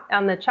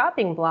the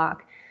chopping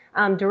block,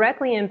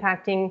 directly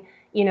impacting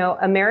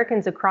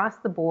Americans across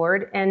the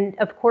board, and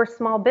of course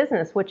small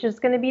business, which is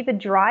going to be the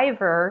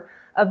driver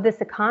of this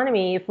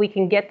economy. If we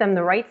can get them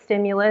the right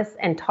stimulus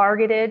and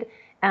targeted,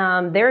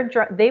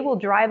 they will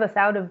drive us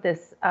out of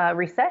this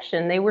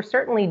recession. They were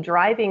certainly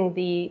driving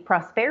the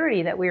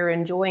prosperity that we were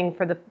enjoying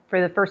for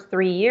the first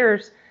 3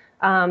 years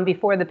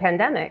before the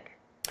pandemic.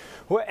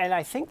 Well, and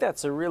I think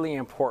that's a really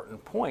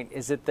important point,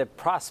 is that the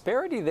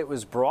prosperity that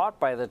was brought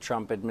by the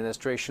Trump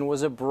administration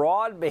was a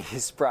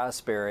broad-based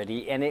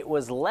prosperity, and it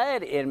was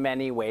led in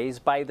many ways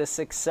by the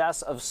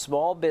success of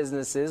small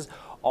businesses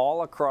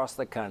all across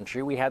the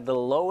country. We had the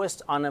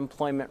lowest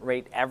unemployment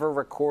rate ever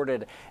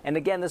recorded. And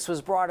again, this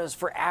was brought us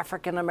for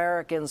African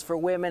Americans, for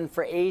women,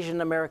 for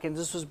Asian Americans.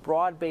 This was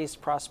broad-based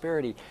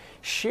prosperity.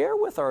 Share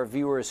with our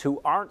viewers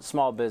who aren't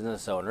small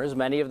business owners,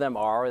 many of them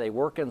are, they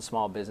work in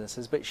small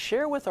businesses, but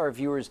share with our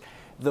viewers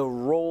the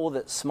role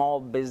that small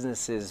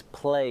businesses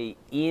play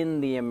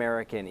in the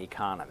American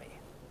economy.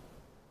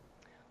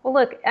 Well,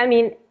 look, I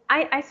mean,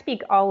 I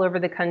speak all over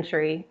the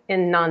country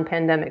in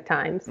non-pandemic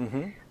times.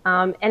 Mm-hmm.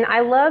 And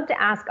I love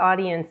to ask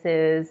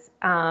audiences,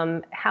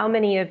 how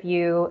many of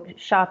you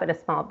shop at a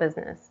small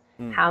business?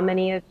 How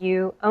many of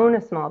you own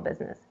a small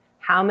business?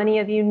 How many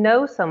of you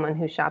know someone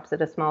who shops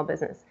at a small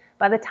business?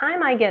 By the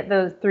time I get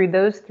through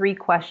those 3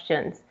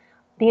 questions,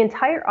 the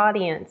entire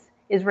audience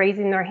is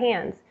raising their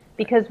hands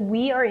because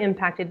we are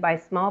impacted by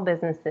small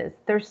businesses.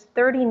 There's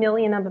 30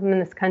 million of them in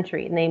this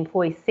country, and they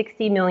employ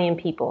 60 million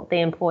people. They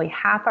employ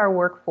half our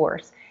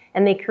workforce,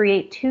 and they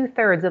create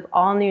 2/3 of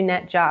all new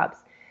net jobs.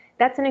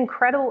 That's an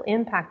incredible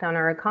impact on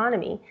our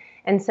economy.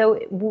 And so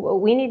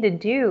what we need to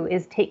do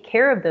is take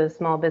care of those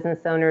small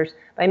business owners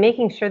by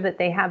making sure that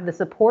they have the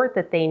support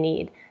that they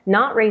need,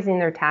 not raising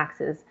their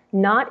taxes,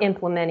 not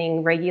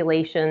implementing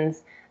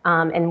regulations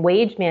and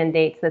wage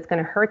mandates that's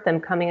going to hurt them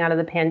coming out of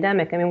the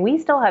pandemic. I mean, we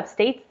still have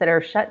states that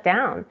are shut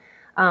down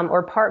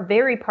or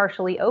very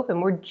partially open.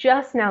 We're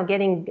just now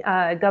getting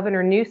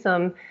Governor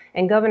Newsom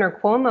and Governor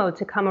Cuomo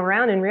to come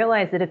around and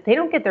realize that if they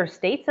don't get their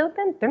states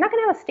open, they're not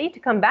going to have a state to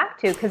come back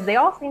to because they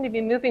all seem to be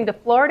moving to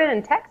Florida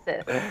and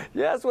Texas.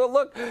 Yes, well,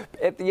 look,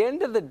 at the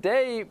end of the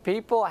day,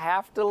 people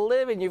have to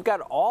live, and you've got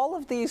all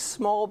of these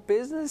small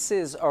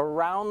businesses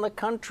around the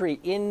country.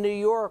 In New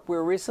York, we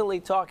were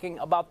recently talking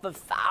about the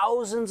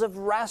thousands of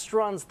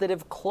restaurants that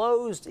have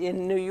closed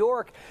in New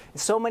York.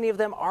 So many of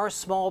them are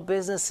small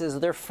businesses.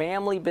 They're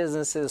family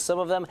businesses. Some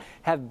of them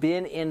have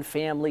been in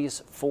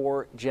families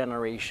for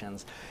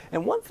generations.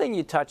 And one thing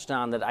you touched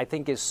on that I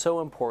think is so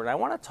important, I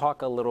want to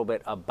talk a little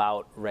bit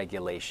about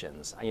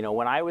regulations. You know,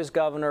 when I was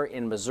governor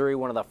in Missouri,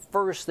 one of the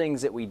first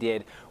things that we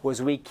did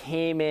was we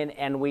came in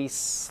and we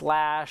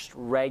slashed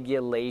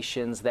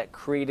regulations that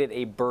created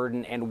a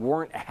burden and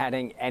weren't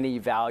adding any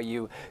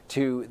value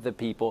to the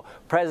people.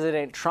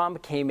 President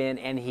Trump came in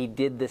and he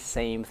did the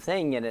same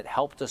thing, and it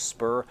helped to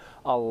spur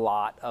a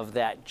lot of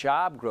that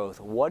job growth.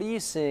 What are you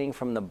seeing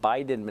from the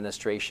Biden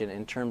administration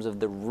in terms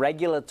of the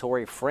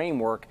regulatory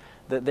framework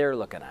that they're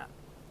looking at?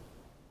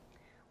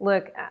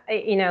 Look,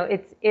 you know,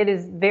 it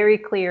is very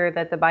clear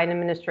that the Biden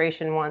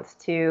administration wants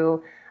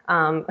to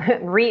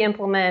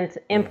re-implement,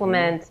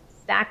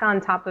 stack on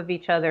top of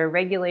each other,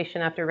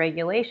 regulation after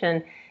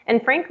regulation.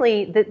 And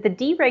frankly, the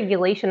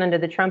deregulation under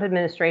the Trump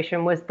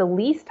administration was the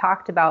least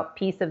talked about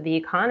piece of the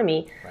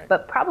economy, right,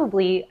 but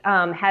probably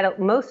had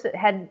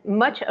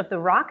much of the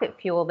rocket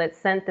fuel that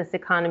sent this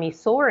economy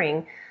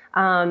soaring.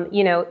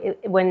 You know,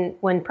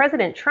 when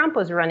President Trump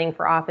was running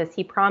for office,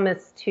 he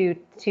promised to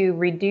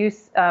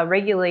reduce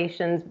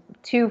regulations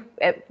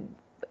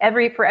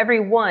for every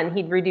one,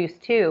 he'd reduce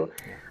 2.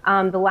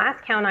 The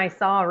last count I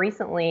saw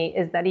recently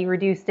is that he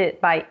reduced it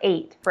by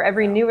 8. For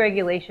every new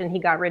regulation, he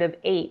got rid of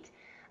 8.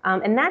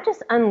 And that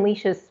just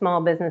unleashes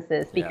small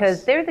businesses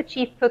because they're the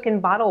chief cook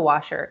and bottle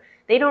washer.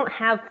 They don't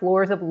have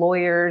floors of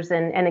lawyers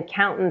and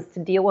accountants to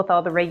deal with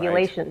all the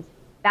regulations.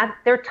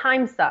 They're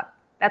time suck.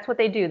 That's what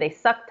they do. They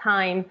suck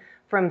time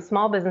from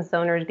small business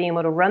owners being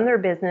able to run their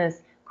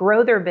business,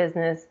 grow their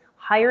business,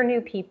 hire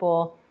new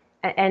people,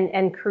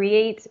 and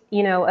create,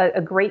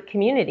 a great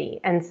community.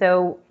 And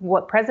so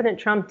what President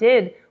Trump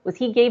did was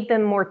he gave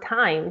them more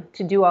time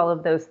to do all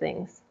of those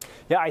things.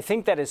 Yeah, I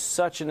think that is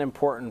such an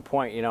important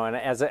point, and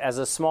as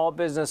a small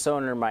business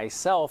owner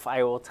myself,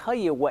 I will tell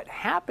you what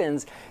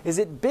happens is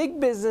that big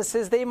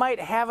businesses, they might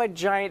have a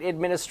giant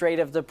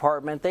administrative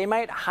department, they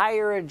might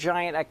hire a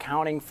giant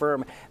accounting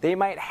firm, they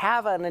might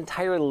have an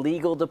entire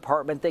legal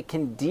department that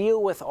can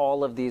deal with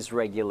all of these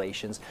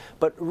regulations,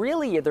 but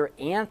really they're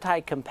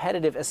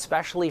anti-competitive,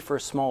 especially for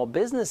small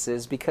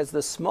businesses, because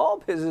the small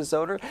business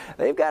owner,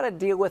 they've got to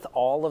deal with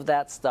all of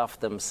that stuff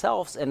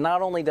themselves, and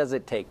not only does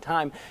it take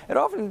time, it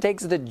often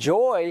takes the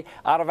joy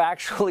out of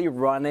actually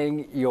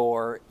running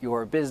your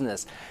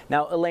business.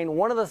 Now, Elaine,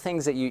 one of the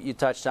things that you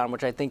touched on,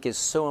 which I think is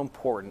so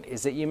important,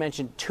 is that you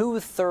mentioned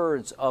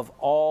 2/3 of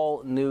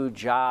all new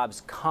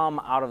jobs come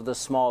out of the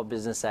small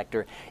business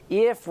sector.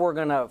 If we're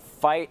going to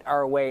fight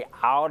our way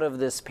out of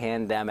this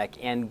pandemic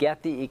and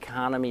get the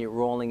economy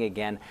rolling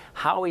again,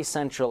 how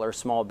essential are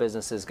small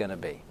businesses going to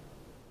be?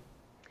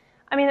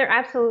 I mean, they're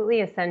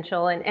absolutely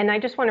essential. And I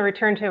just want to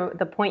return to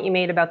the point you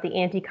made about the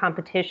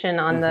anti-competition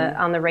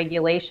on the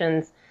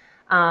regulations.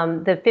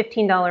 The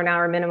 $15 an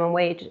hour minimum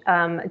wage.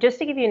 Just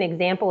to give you an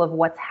example of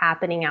what's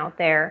happening out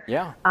there.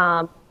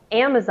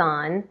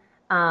 Amazon,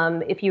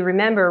 if you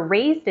remember,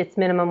 raised its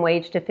minimum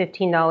wage to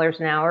 $15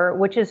 an hour,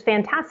 which is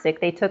fantastic.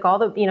 They took all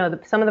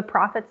some of the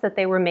profits that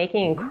they were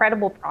making,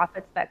 incredible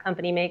profits that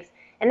company makes,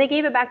 and they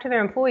gave it back to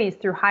their employees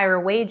through higher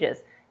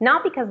wages.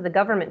 Not because the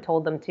government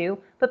told them to,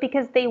 but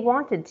because they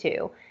wanted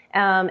to,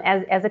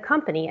 as a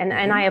company, and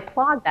I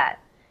applaud that.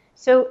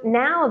 So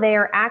now they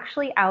are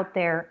actually out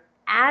there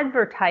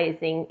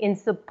advertising in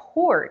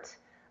support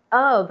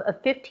of a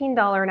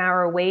 $15 an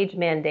hour wage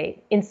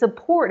mandate, in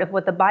support of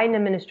what the Biden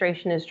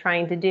administration is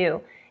trying to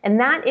do. And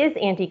that is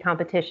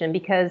anti-competition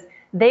because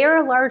they are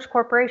a large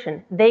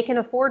corporation. They can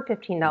afford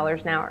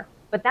 $15 an hour.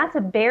 But that's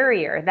a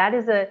barrier. That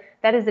is a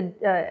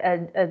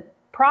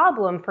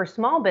problem for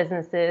small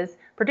businesses,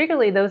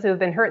 particularly those who have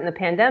been hurt in the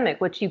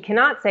pandemic, which you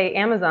cannot say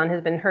Amazon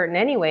has been hurt in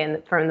any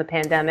way from the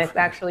pandemic,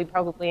 actually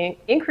probably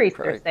increased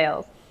their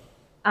sales.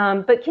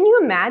 But can you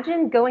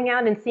imagine going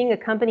out and seeing a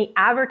company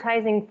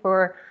advertising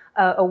for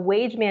a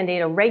wage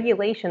mandate, a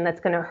regulation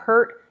that's going to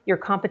hurt your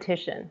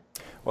competition?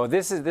 Well,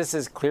 this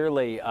is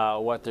clearly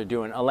what they're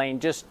doing. Elaine,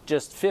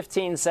 just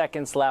 15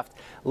 seconds left.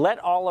 Let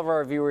all of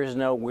our viewers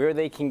know where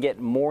they can get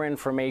more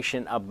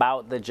information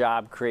about the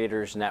Job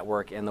Creators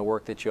Network and the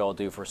work that you all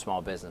do for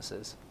small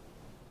businesses.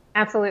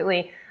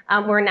 Absolutely.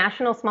 We're a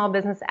national small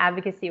business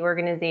advocacy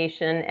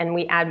organization, and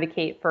we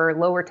advocate for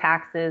lower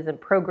taxes and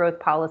pro-growth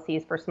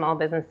policies for small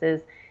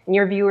businesses. And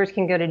your viewers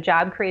can go to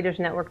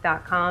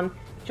jobcreatorsnetwork.com,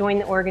 join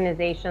the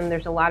organization.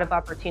 There's a lot of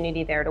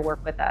opportunity there to work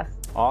with us.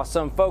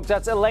 Awesome, folks.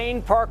 That's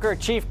Elaine Parker,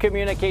 Chief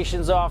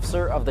Communications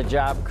Officer of the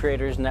Job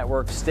Creators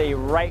Network. Stay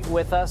right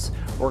with us.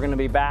 We're going to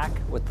be back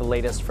with the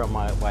latest from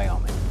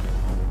Wyoming.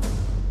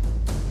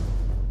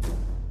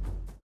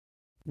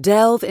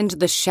 Delve into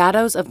the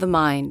shadows of the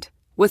mind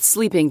with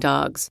Sleeping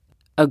Dogs,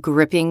 a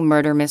gripping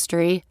murder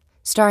mystery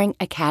starring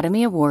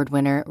Academy Award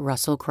winner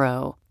Russell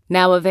Crowe.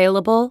 Now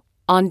available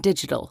on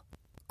digital.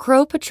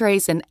 Crowe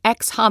portrays an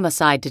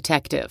ex-homicide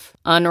detective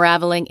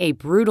unraveling a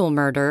brutal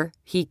murder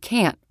he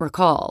can't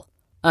recall.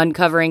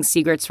 Uncovering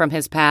secrets from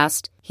his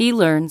past, he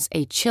learns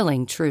a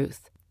chilling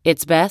truth.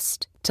 It's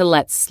best to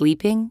let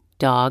sleeping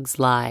dogs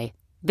lie.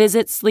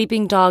 Visit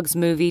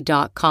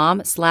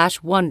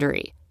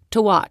sleepingdogsmovie.com/Wondery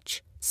to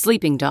watch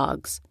Sleeping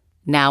Dogs,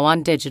 now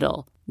on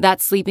digital.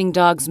 That's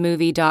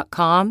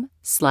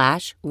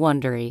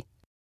sleepingdogsmovie.com/Wondery.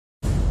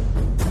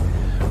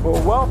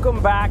 Well,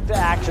 welcome back to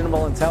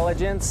Actionable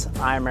Intelligence.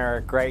 I'm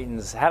Eric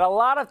Greitens. Had a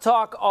lot of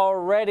talk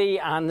already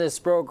on this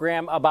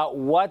program about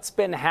what's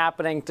been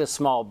happening to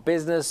small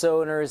business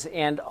owners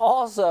and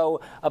also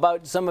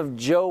about some of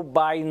Joe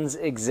Biden's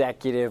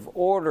executive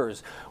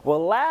orders.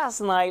 Well, last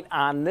night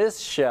on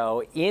this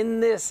show, in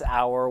this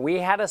hour, we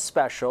had a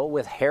special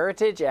with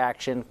Heritage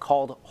Action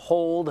called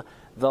Hold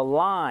the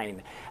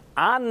Line.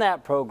 On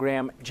that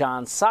program,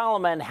 John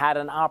Solomon had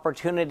an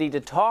opportunity to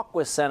talk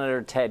with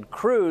Senator Ted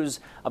Cruz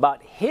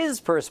about his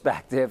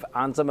perspective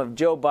on some of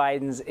Joe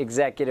Biden's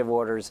executive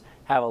orders.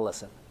 Have a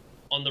listen.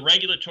 On the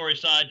regulatory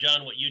side,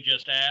 John, what you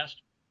just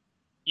asked,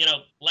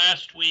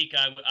 last week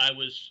I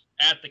was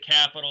at the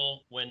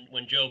Capitol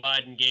when Joe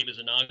Biden gave his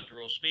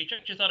inaugural speech. I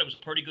actually thought it was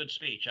a pretty good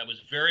speech. I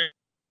was very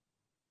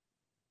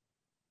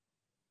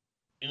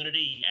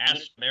unity. He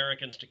asked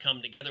Americans to come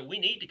together. We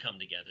need to come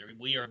together.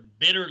 We are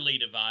bitterly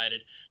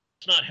divided.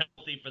 It's not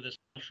healthy for this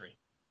country.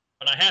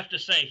 But I have to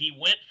say, he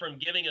went from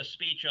giving a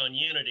speech on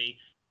unity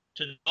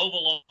to the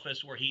Oval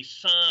Office where he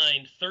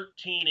signed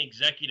 13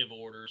 executive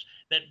orders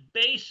that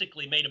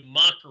basically made a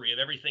mockery of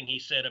everything he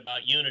said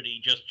about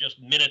unity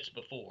just minutes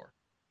before.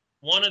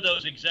 One of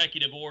those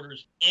executive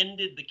orders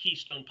ended the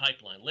Keystone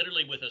Pipeline,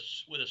 literally with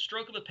a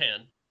stroke of a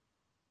pen.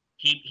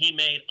 He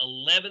made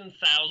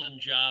 11,000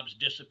 jobs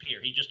disappear.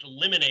 He just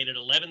eliminated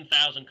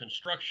 11,000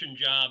 construction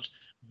jobs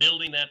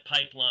building that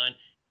pipeline.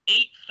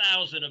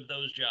 8,000 of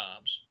those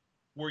jobs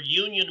were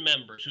union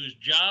members whose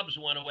jobs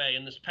went away.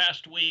 And this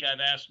past week,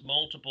 I've asked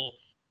multiple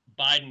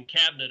Biden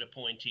cabinet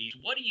appointees,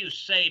 what do you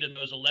say to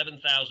those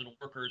 11,000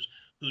 workers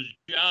whose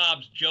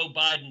jobs Joe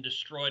Biden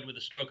destroyed with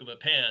a stroke of a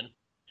pen?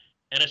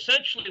 And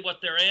essentially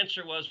what their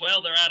answer was,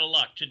 well, they're out of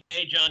luck.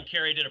 Today, John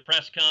Kerry did a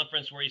press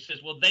conference where he says,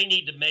 well, they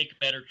need to make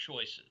better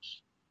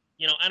choices.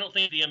 You know, I don't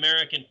think the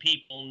American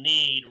people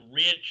need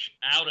rich,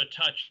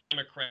 out-of-touch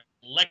Democrats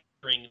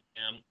lecturing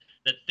them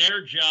that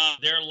their job,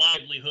 their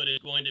livelihood is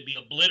going to be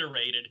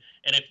obliterated.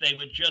 And if they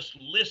would just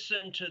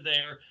listen to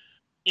their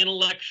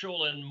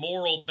intellectual and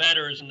moral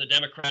betters in the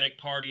Democratic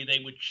Party,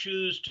 they would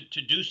choose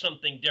to do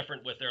something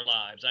different with their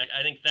lives.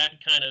 I think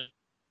that kind of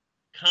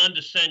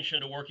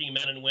condescension to working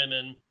men and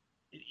women,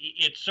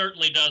 it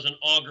certainly doesn't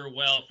augur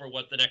well for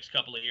what the next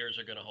couple of years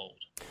are going to hold.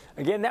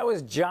 Again, that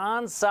was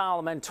John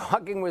Solomon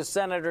talking with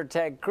Senator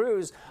Ted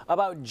Cruz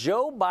about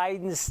Joe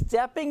Biden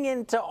stepping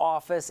into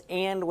office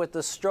and with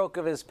the stroke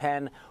of his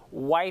pen,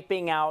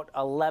 wiping out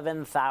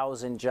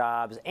 11,000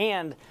 jobs.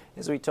 And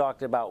as we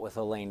talked about with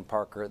Elaine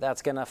Parker,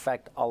 that's going to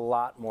affect a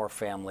lot more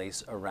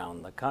families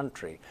around the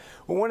country.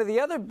 Well, one of the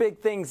other big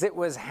things that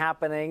was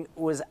happening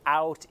was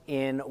out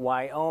in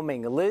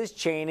Wyoming. Liz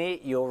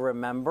Cheney, you'll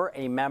remember,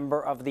 a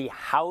member of the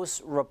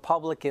House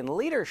Republican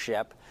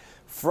leadership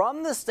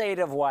from the state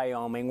of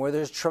Wyoming, where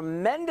there's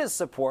tremendous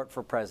support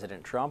for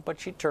President Trump, but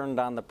she turned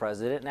on the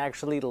president and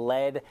actually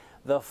led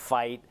the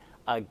fight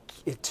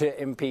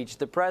to impeach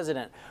the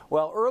president.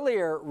 Well,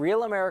 earlier,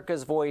 Real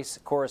America's Voice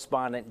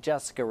correspondent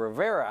Jessica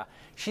Rivera,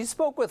 she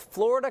spoke with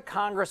Florida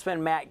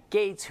Congressman Matt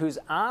Gaetz, who's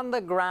on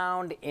the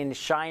ground in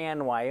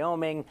Cheyenne,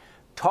 Wyoming,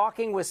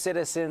 talking with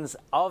citizens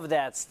of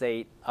that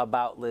state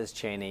about Liz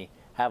Cheney.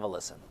 Have a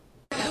listen.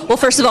 Well,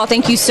 first of all,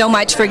 thank you so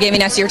much for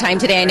giving us your time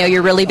today. I know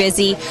you're really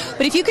busy,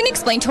 but if you can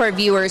explain to our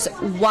viewers,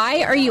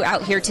 why are you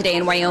out here today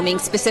in Wyoming,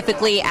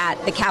 specifically at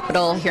the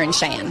Capitol here in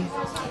Cheyenne?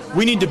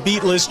 We need to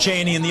beat Liz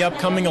Cheney in the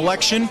upcoming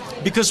election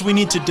because we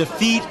need to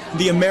defeat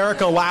the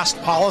America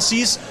Last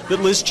policies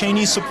that Liz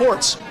Cheney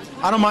supports.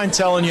 I don't mind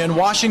telling you, in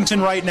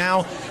Washington right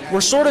now, we're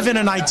sort of in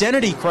an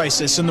identity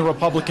crisis in the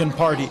Republican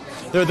Party.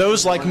 There are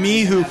those like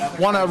me who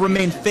want to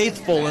remain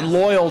faithful and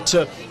loyal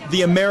to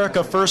the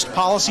America First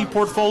policy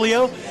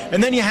portfolio.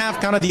 And then you have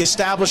kind of the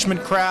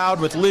establishment crowd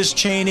with Liz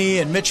Cheney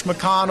and Mitch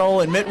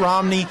McConnell and Mitt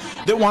Romney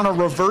that want to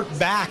revert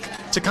back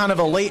to kind of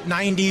a late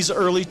 90s,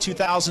 early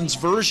 2000s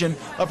version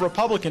of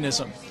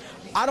republicanism.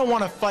 I don't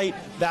want to fight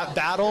that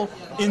battle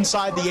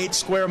inside the 8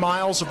 square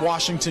miles of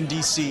Washington,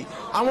 D.C.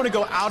 I want to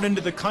go out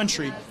into the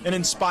country and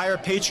inspire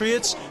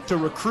patriots to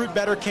recruit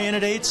better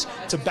candidates,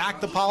 to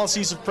back the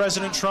policies of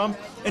President Trump,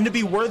 and to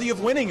be worthy of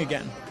winning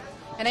again.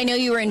 And I know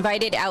you were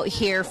invited out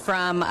here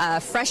from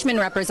freshman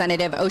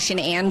representative Ocean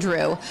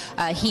Andrew.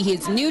 He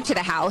is new to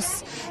the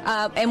House,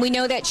 and we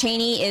know that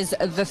Cheney is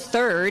the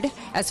third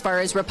as far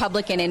as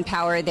Republican in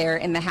power there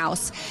in the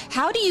House.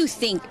 How do you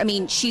think, I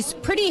mean, she's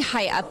pretty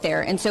high up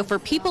there, and so for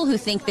people who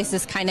think this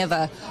is kind of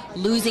a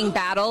losing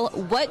battle,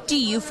 what do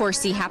you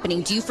foresee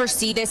happening? Do you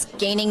foresee this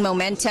gaining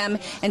momentum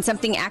and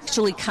something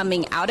actually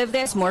coming out of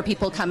this, more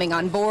people coming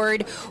on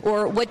board,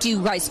 or what do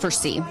you guys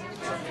foresee?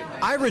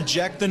 I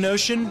reject the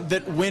notion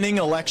that winning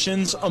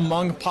elections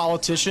among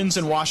politicians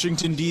in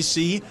Washington,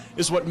 D.C.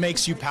 is what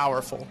makes you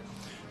powerful.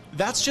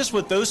 That's just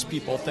what those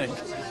people think.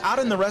 Out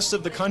in the rest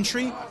of the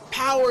country,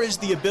 power is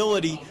the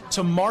ability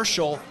to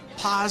marshal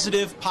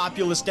positive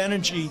populist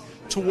energy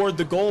toward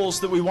the goals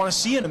that we want to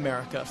see in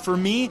America. For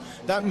me,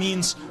 that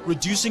means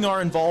reducing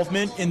our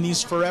involvement in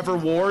these forever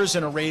wars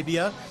in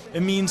Arabia.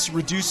 It means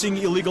reducing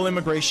illegal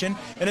immigration,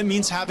 and it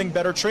means having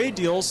better trade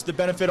deals that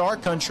benefit our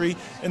country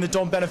and that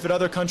don't benefit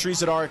other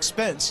countries at our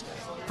expense.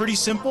 Pretty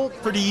simple,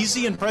 pretty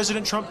easy, and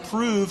President Trump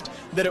proved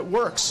that it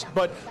works.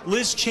 But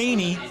Liz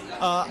Cheney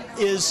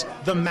is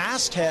the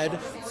masthead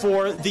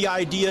for the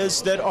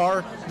ideas that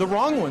are the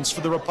wrong ones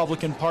for the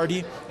Republican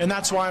Party, and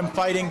that's why I'm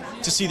fighting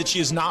to see that she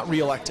is not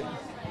reelected.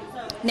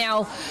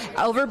 Now,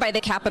 over by the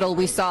Capitol,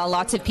 we saw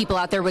lots of people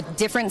out there with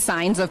different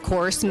signs, of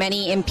course.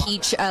 Many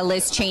impeach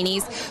Liz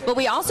Cheney's, but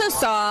we also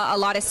saw a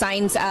lot of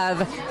signs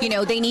of, you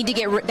know, we need to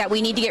get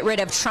rid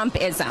of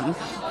Trumpism.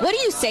 What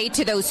do you say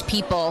to those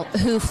people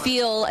who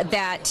feel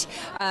that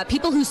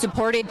people who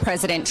supported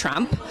President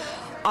Trump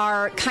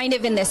are kind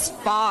of in this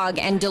fog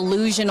and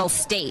delusional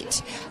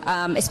state,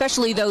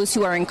 especially those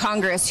who are in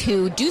Congress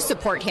who do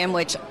support him,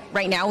 which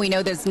right now we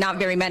know there's not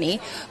very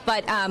many.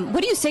 But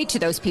what do you say to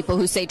those people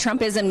who say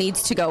Trumpism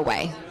needs to go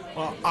away?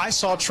 I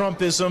saw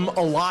Trumpism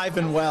alive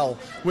and well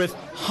with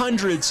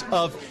hundreds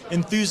of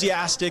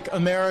enthusiastic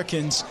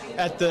Americans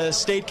at the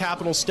state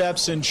capitol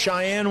steps in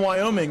Cheyenne,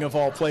 Wyoming, of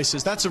all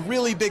places. That's a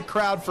really big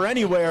crowd for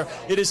anywhere.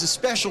 It is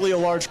especially a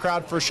large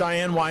crowd for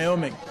Cheyenne,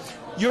 Wyoming.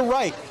 You're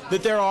right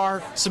that there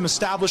are some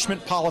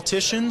establishment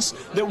politicians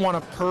that want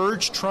to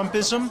purge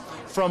Trumpism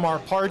from our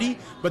party,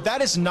 but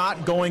that is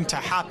not going to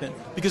happen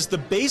because the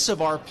base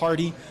of our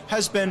party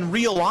has been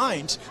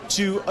realigned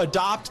to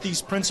adopt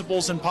these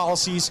principles and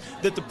policies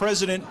that the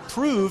president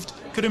proved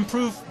could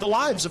improve the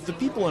lives of the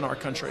people in our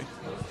country.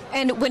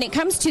 And when it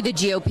comes to the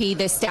GOP,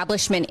 the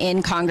establishment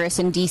in Congress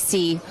and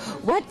D.C.,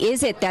 what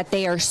is it that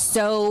they are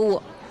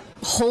so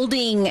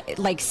holding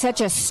like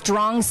such a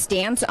strong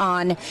stance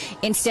on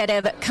instead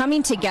of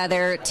coming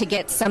together to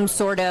get some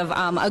sort of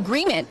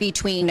agreement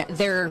between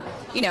their,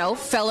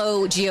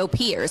 fellow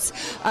GOPers?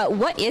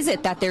 What is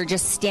it that they're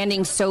just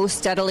standing so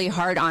steadily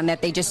hard on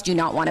that they just do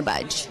not want to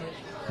budge?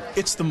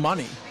 It's the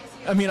money.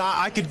 I mean,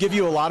 I could give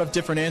you a lot of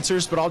different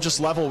answers, but I'll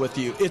just level with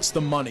you. It's the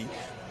money.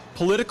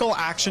 Political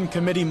Action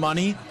Committee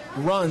money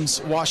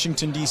runs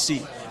Washington,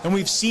 D.C. And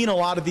we've seen a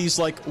lot of these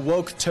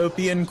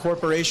woke-topian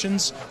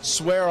corporations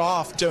swear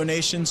off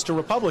donations to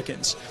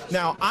Republicans.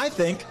 Now, I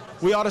think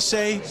we ought to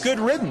say good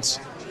riddance.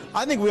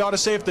 I think we ought to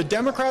say if the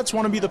Democrats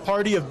want to be the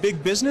party of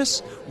big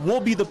business,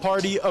 we'll be the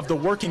party of the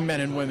working men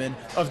and women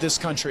of this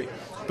country.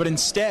 But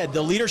instead,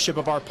 the leadership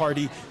of our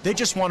party, they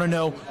just want to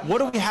know, what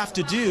do we have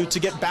to do to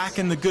get back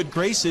in the good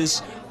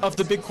graces of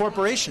the big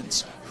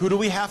corporations? Who do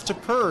we have to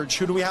purge?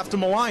 Who do we have to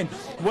malign?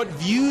 What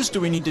views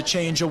do we need to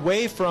change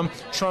away from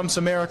Trump's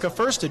America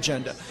First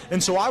agenda?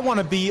 And so I want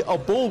to be a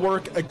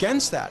bulwark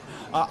against that.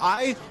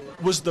 I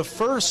was the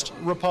first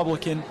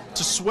Republican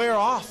to swear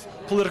off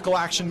Political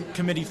Action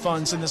Committee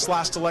funds in this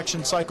last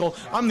election cycle.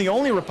 I'm the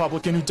only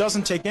Republican who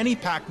doesn't take any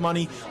PAC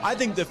money. I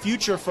think the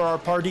future for our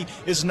party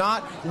is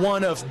not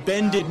one of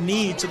bended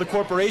knee to the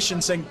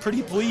corporation saying,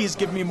 pretty please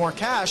give me more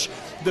cash.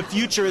 The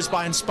future is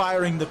by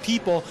inspiring the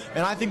people,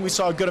 and I think we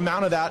saw a good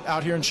amount of that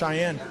out here in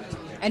Cheyenne.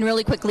 And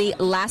really quickly,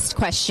 last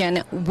question.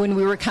 When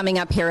we were coming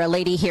up here, a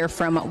lady here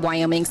from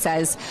Wyoming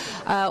says,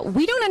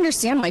 we don't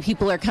understand why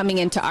people are coming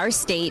into our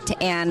state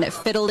and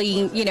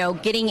fiddling,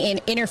 getting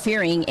in,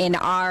 interfering in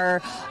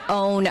our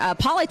own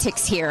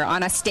politics here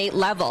on a state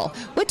level.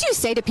 What do you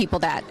say to people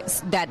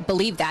that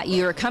believe that?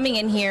 You're coming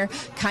in here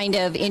kind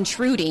of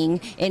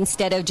intruding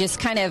instead of just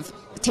kind of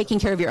taking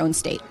care of your own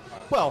state.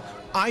 Well,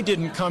 I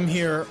didn't come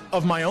here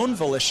of my own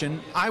volition.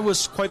 I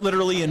was quite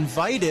literally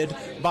invited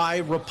by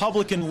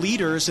Republican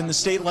leaders in the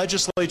state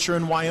legislature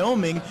in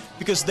Wyoming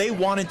because they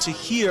wanted to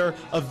hear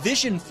a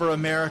vision for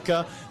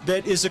America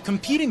that is a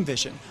competing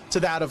vision to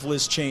that of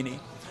Liz Cheney.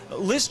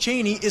 Liz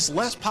Cheney is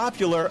less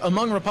popular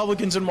among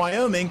Republicans in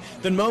Wyoming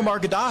than Muammar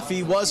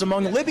Gaddafi was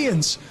among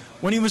Libyans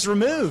when he was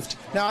removed.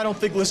 Now, I don't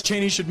think Liz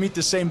Cheney should meet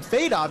the same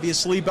fate,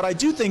 obviously, but I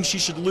do think she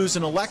should lose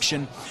an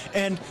election.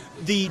 And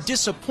the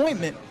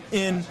disappointment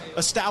in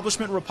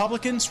establishment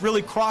Republicans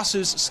really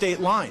crosses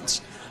state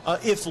lines.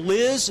 If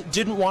Liz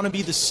didn't want to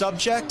be the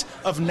subject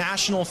of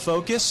national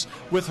focus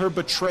with her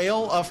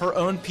betrayal of her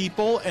own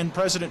people and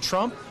President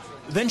Trump,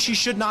 then she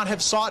should not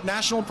have sought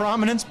national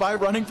prominence by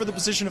running for the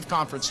position of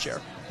conference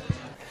chair.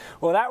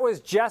 Well, that was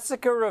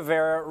Jessica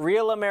Rivera,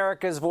 Real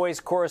America's Voice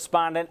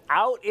correspondent,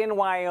 out in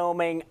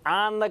Wyoming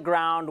on the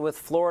ground with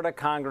Florida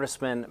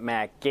Congressman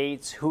Matt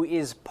Gaetz, who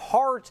is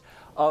part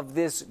of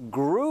this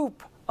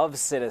group of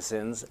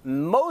citizens,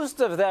 most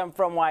of them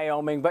from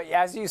Wyoming. But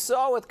as you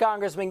saw with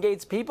Congressman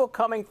Gaetz, people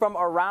coming from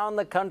around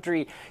the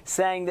country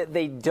saying that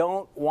they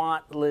don't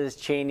want Liz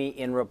Cheney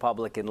in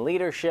Republican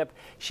leadership.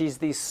 She's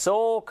the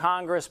sole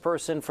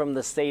congressperson from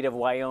the state of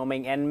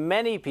Wyoming, and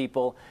many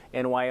people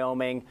in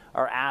Wyoming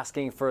are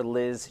asking for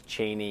Liz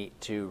Cheney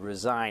to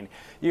resign.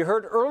 You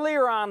heard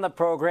earlier on the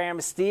program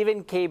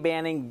Stephen K.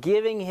 Bannon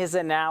giving his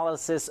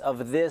analysis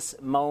of this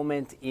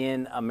moment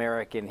in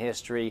American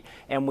history,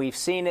 and we've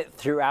seen it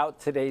throughout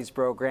today's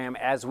program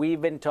as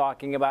we've been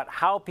talking about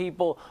how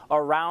people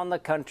around the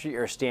country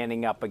are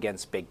standing up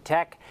against big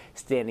tech,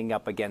 standing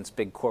up against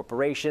big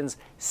corporations,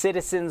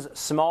 citizens,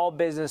 small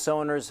business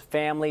owners,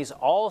 families,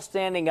 all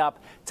standing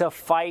up to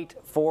fight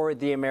for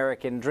the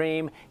American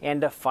dream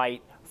and to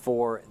fight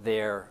for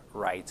their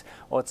rights.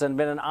 Well, it's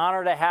been an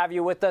honor to have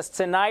you with us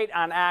tonight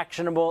on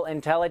Actionable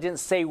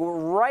Intelligence. Stay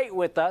right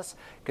with us,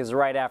 because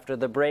right after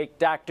the break,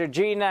 Dr.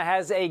 Gina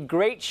has a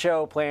great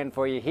show planned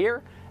for you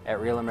here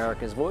at Real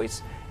America's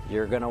Voice.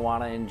 You're going to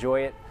want to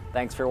enjoy it.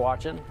 Thanks for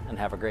watching, and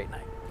have a great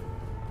night.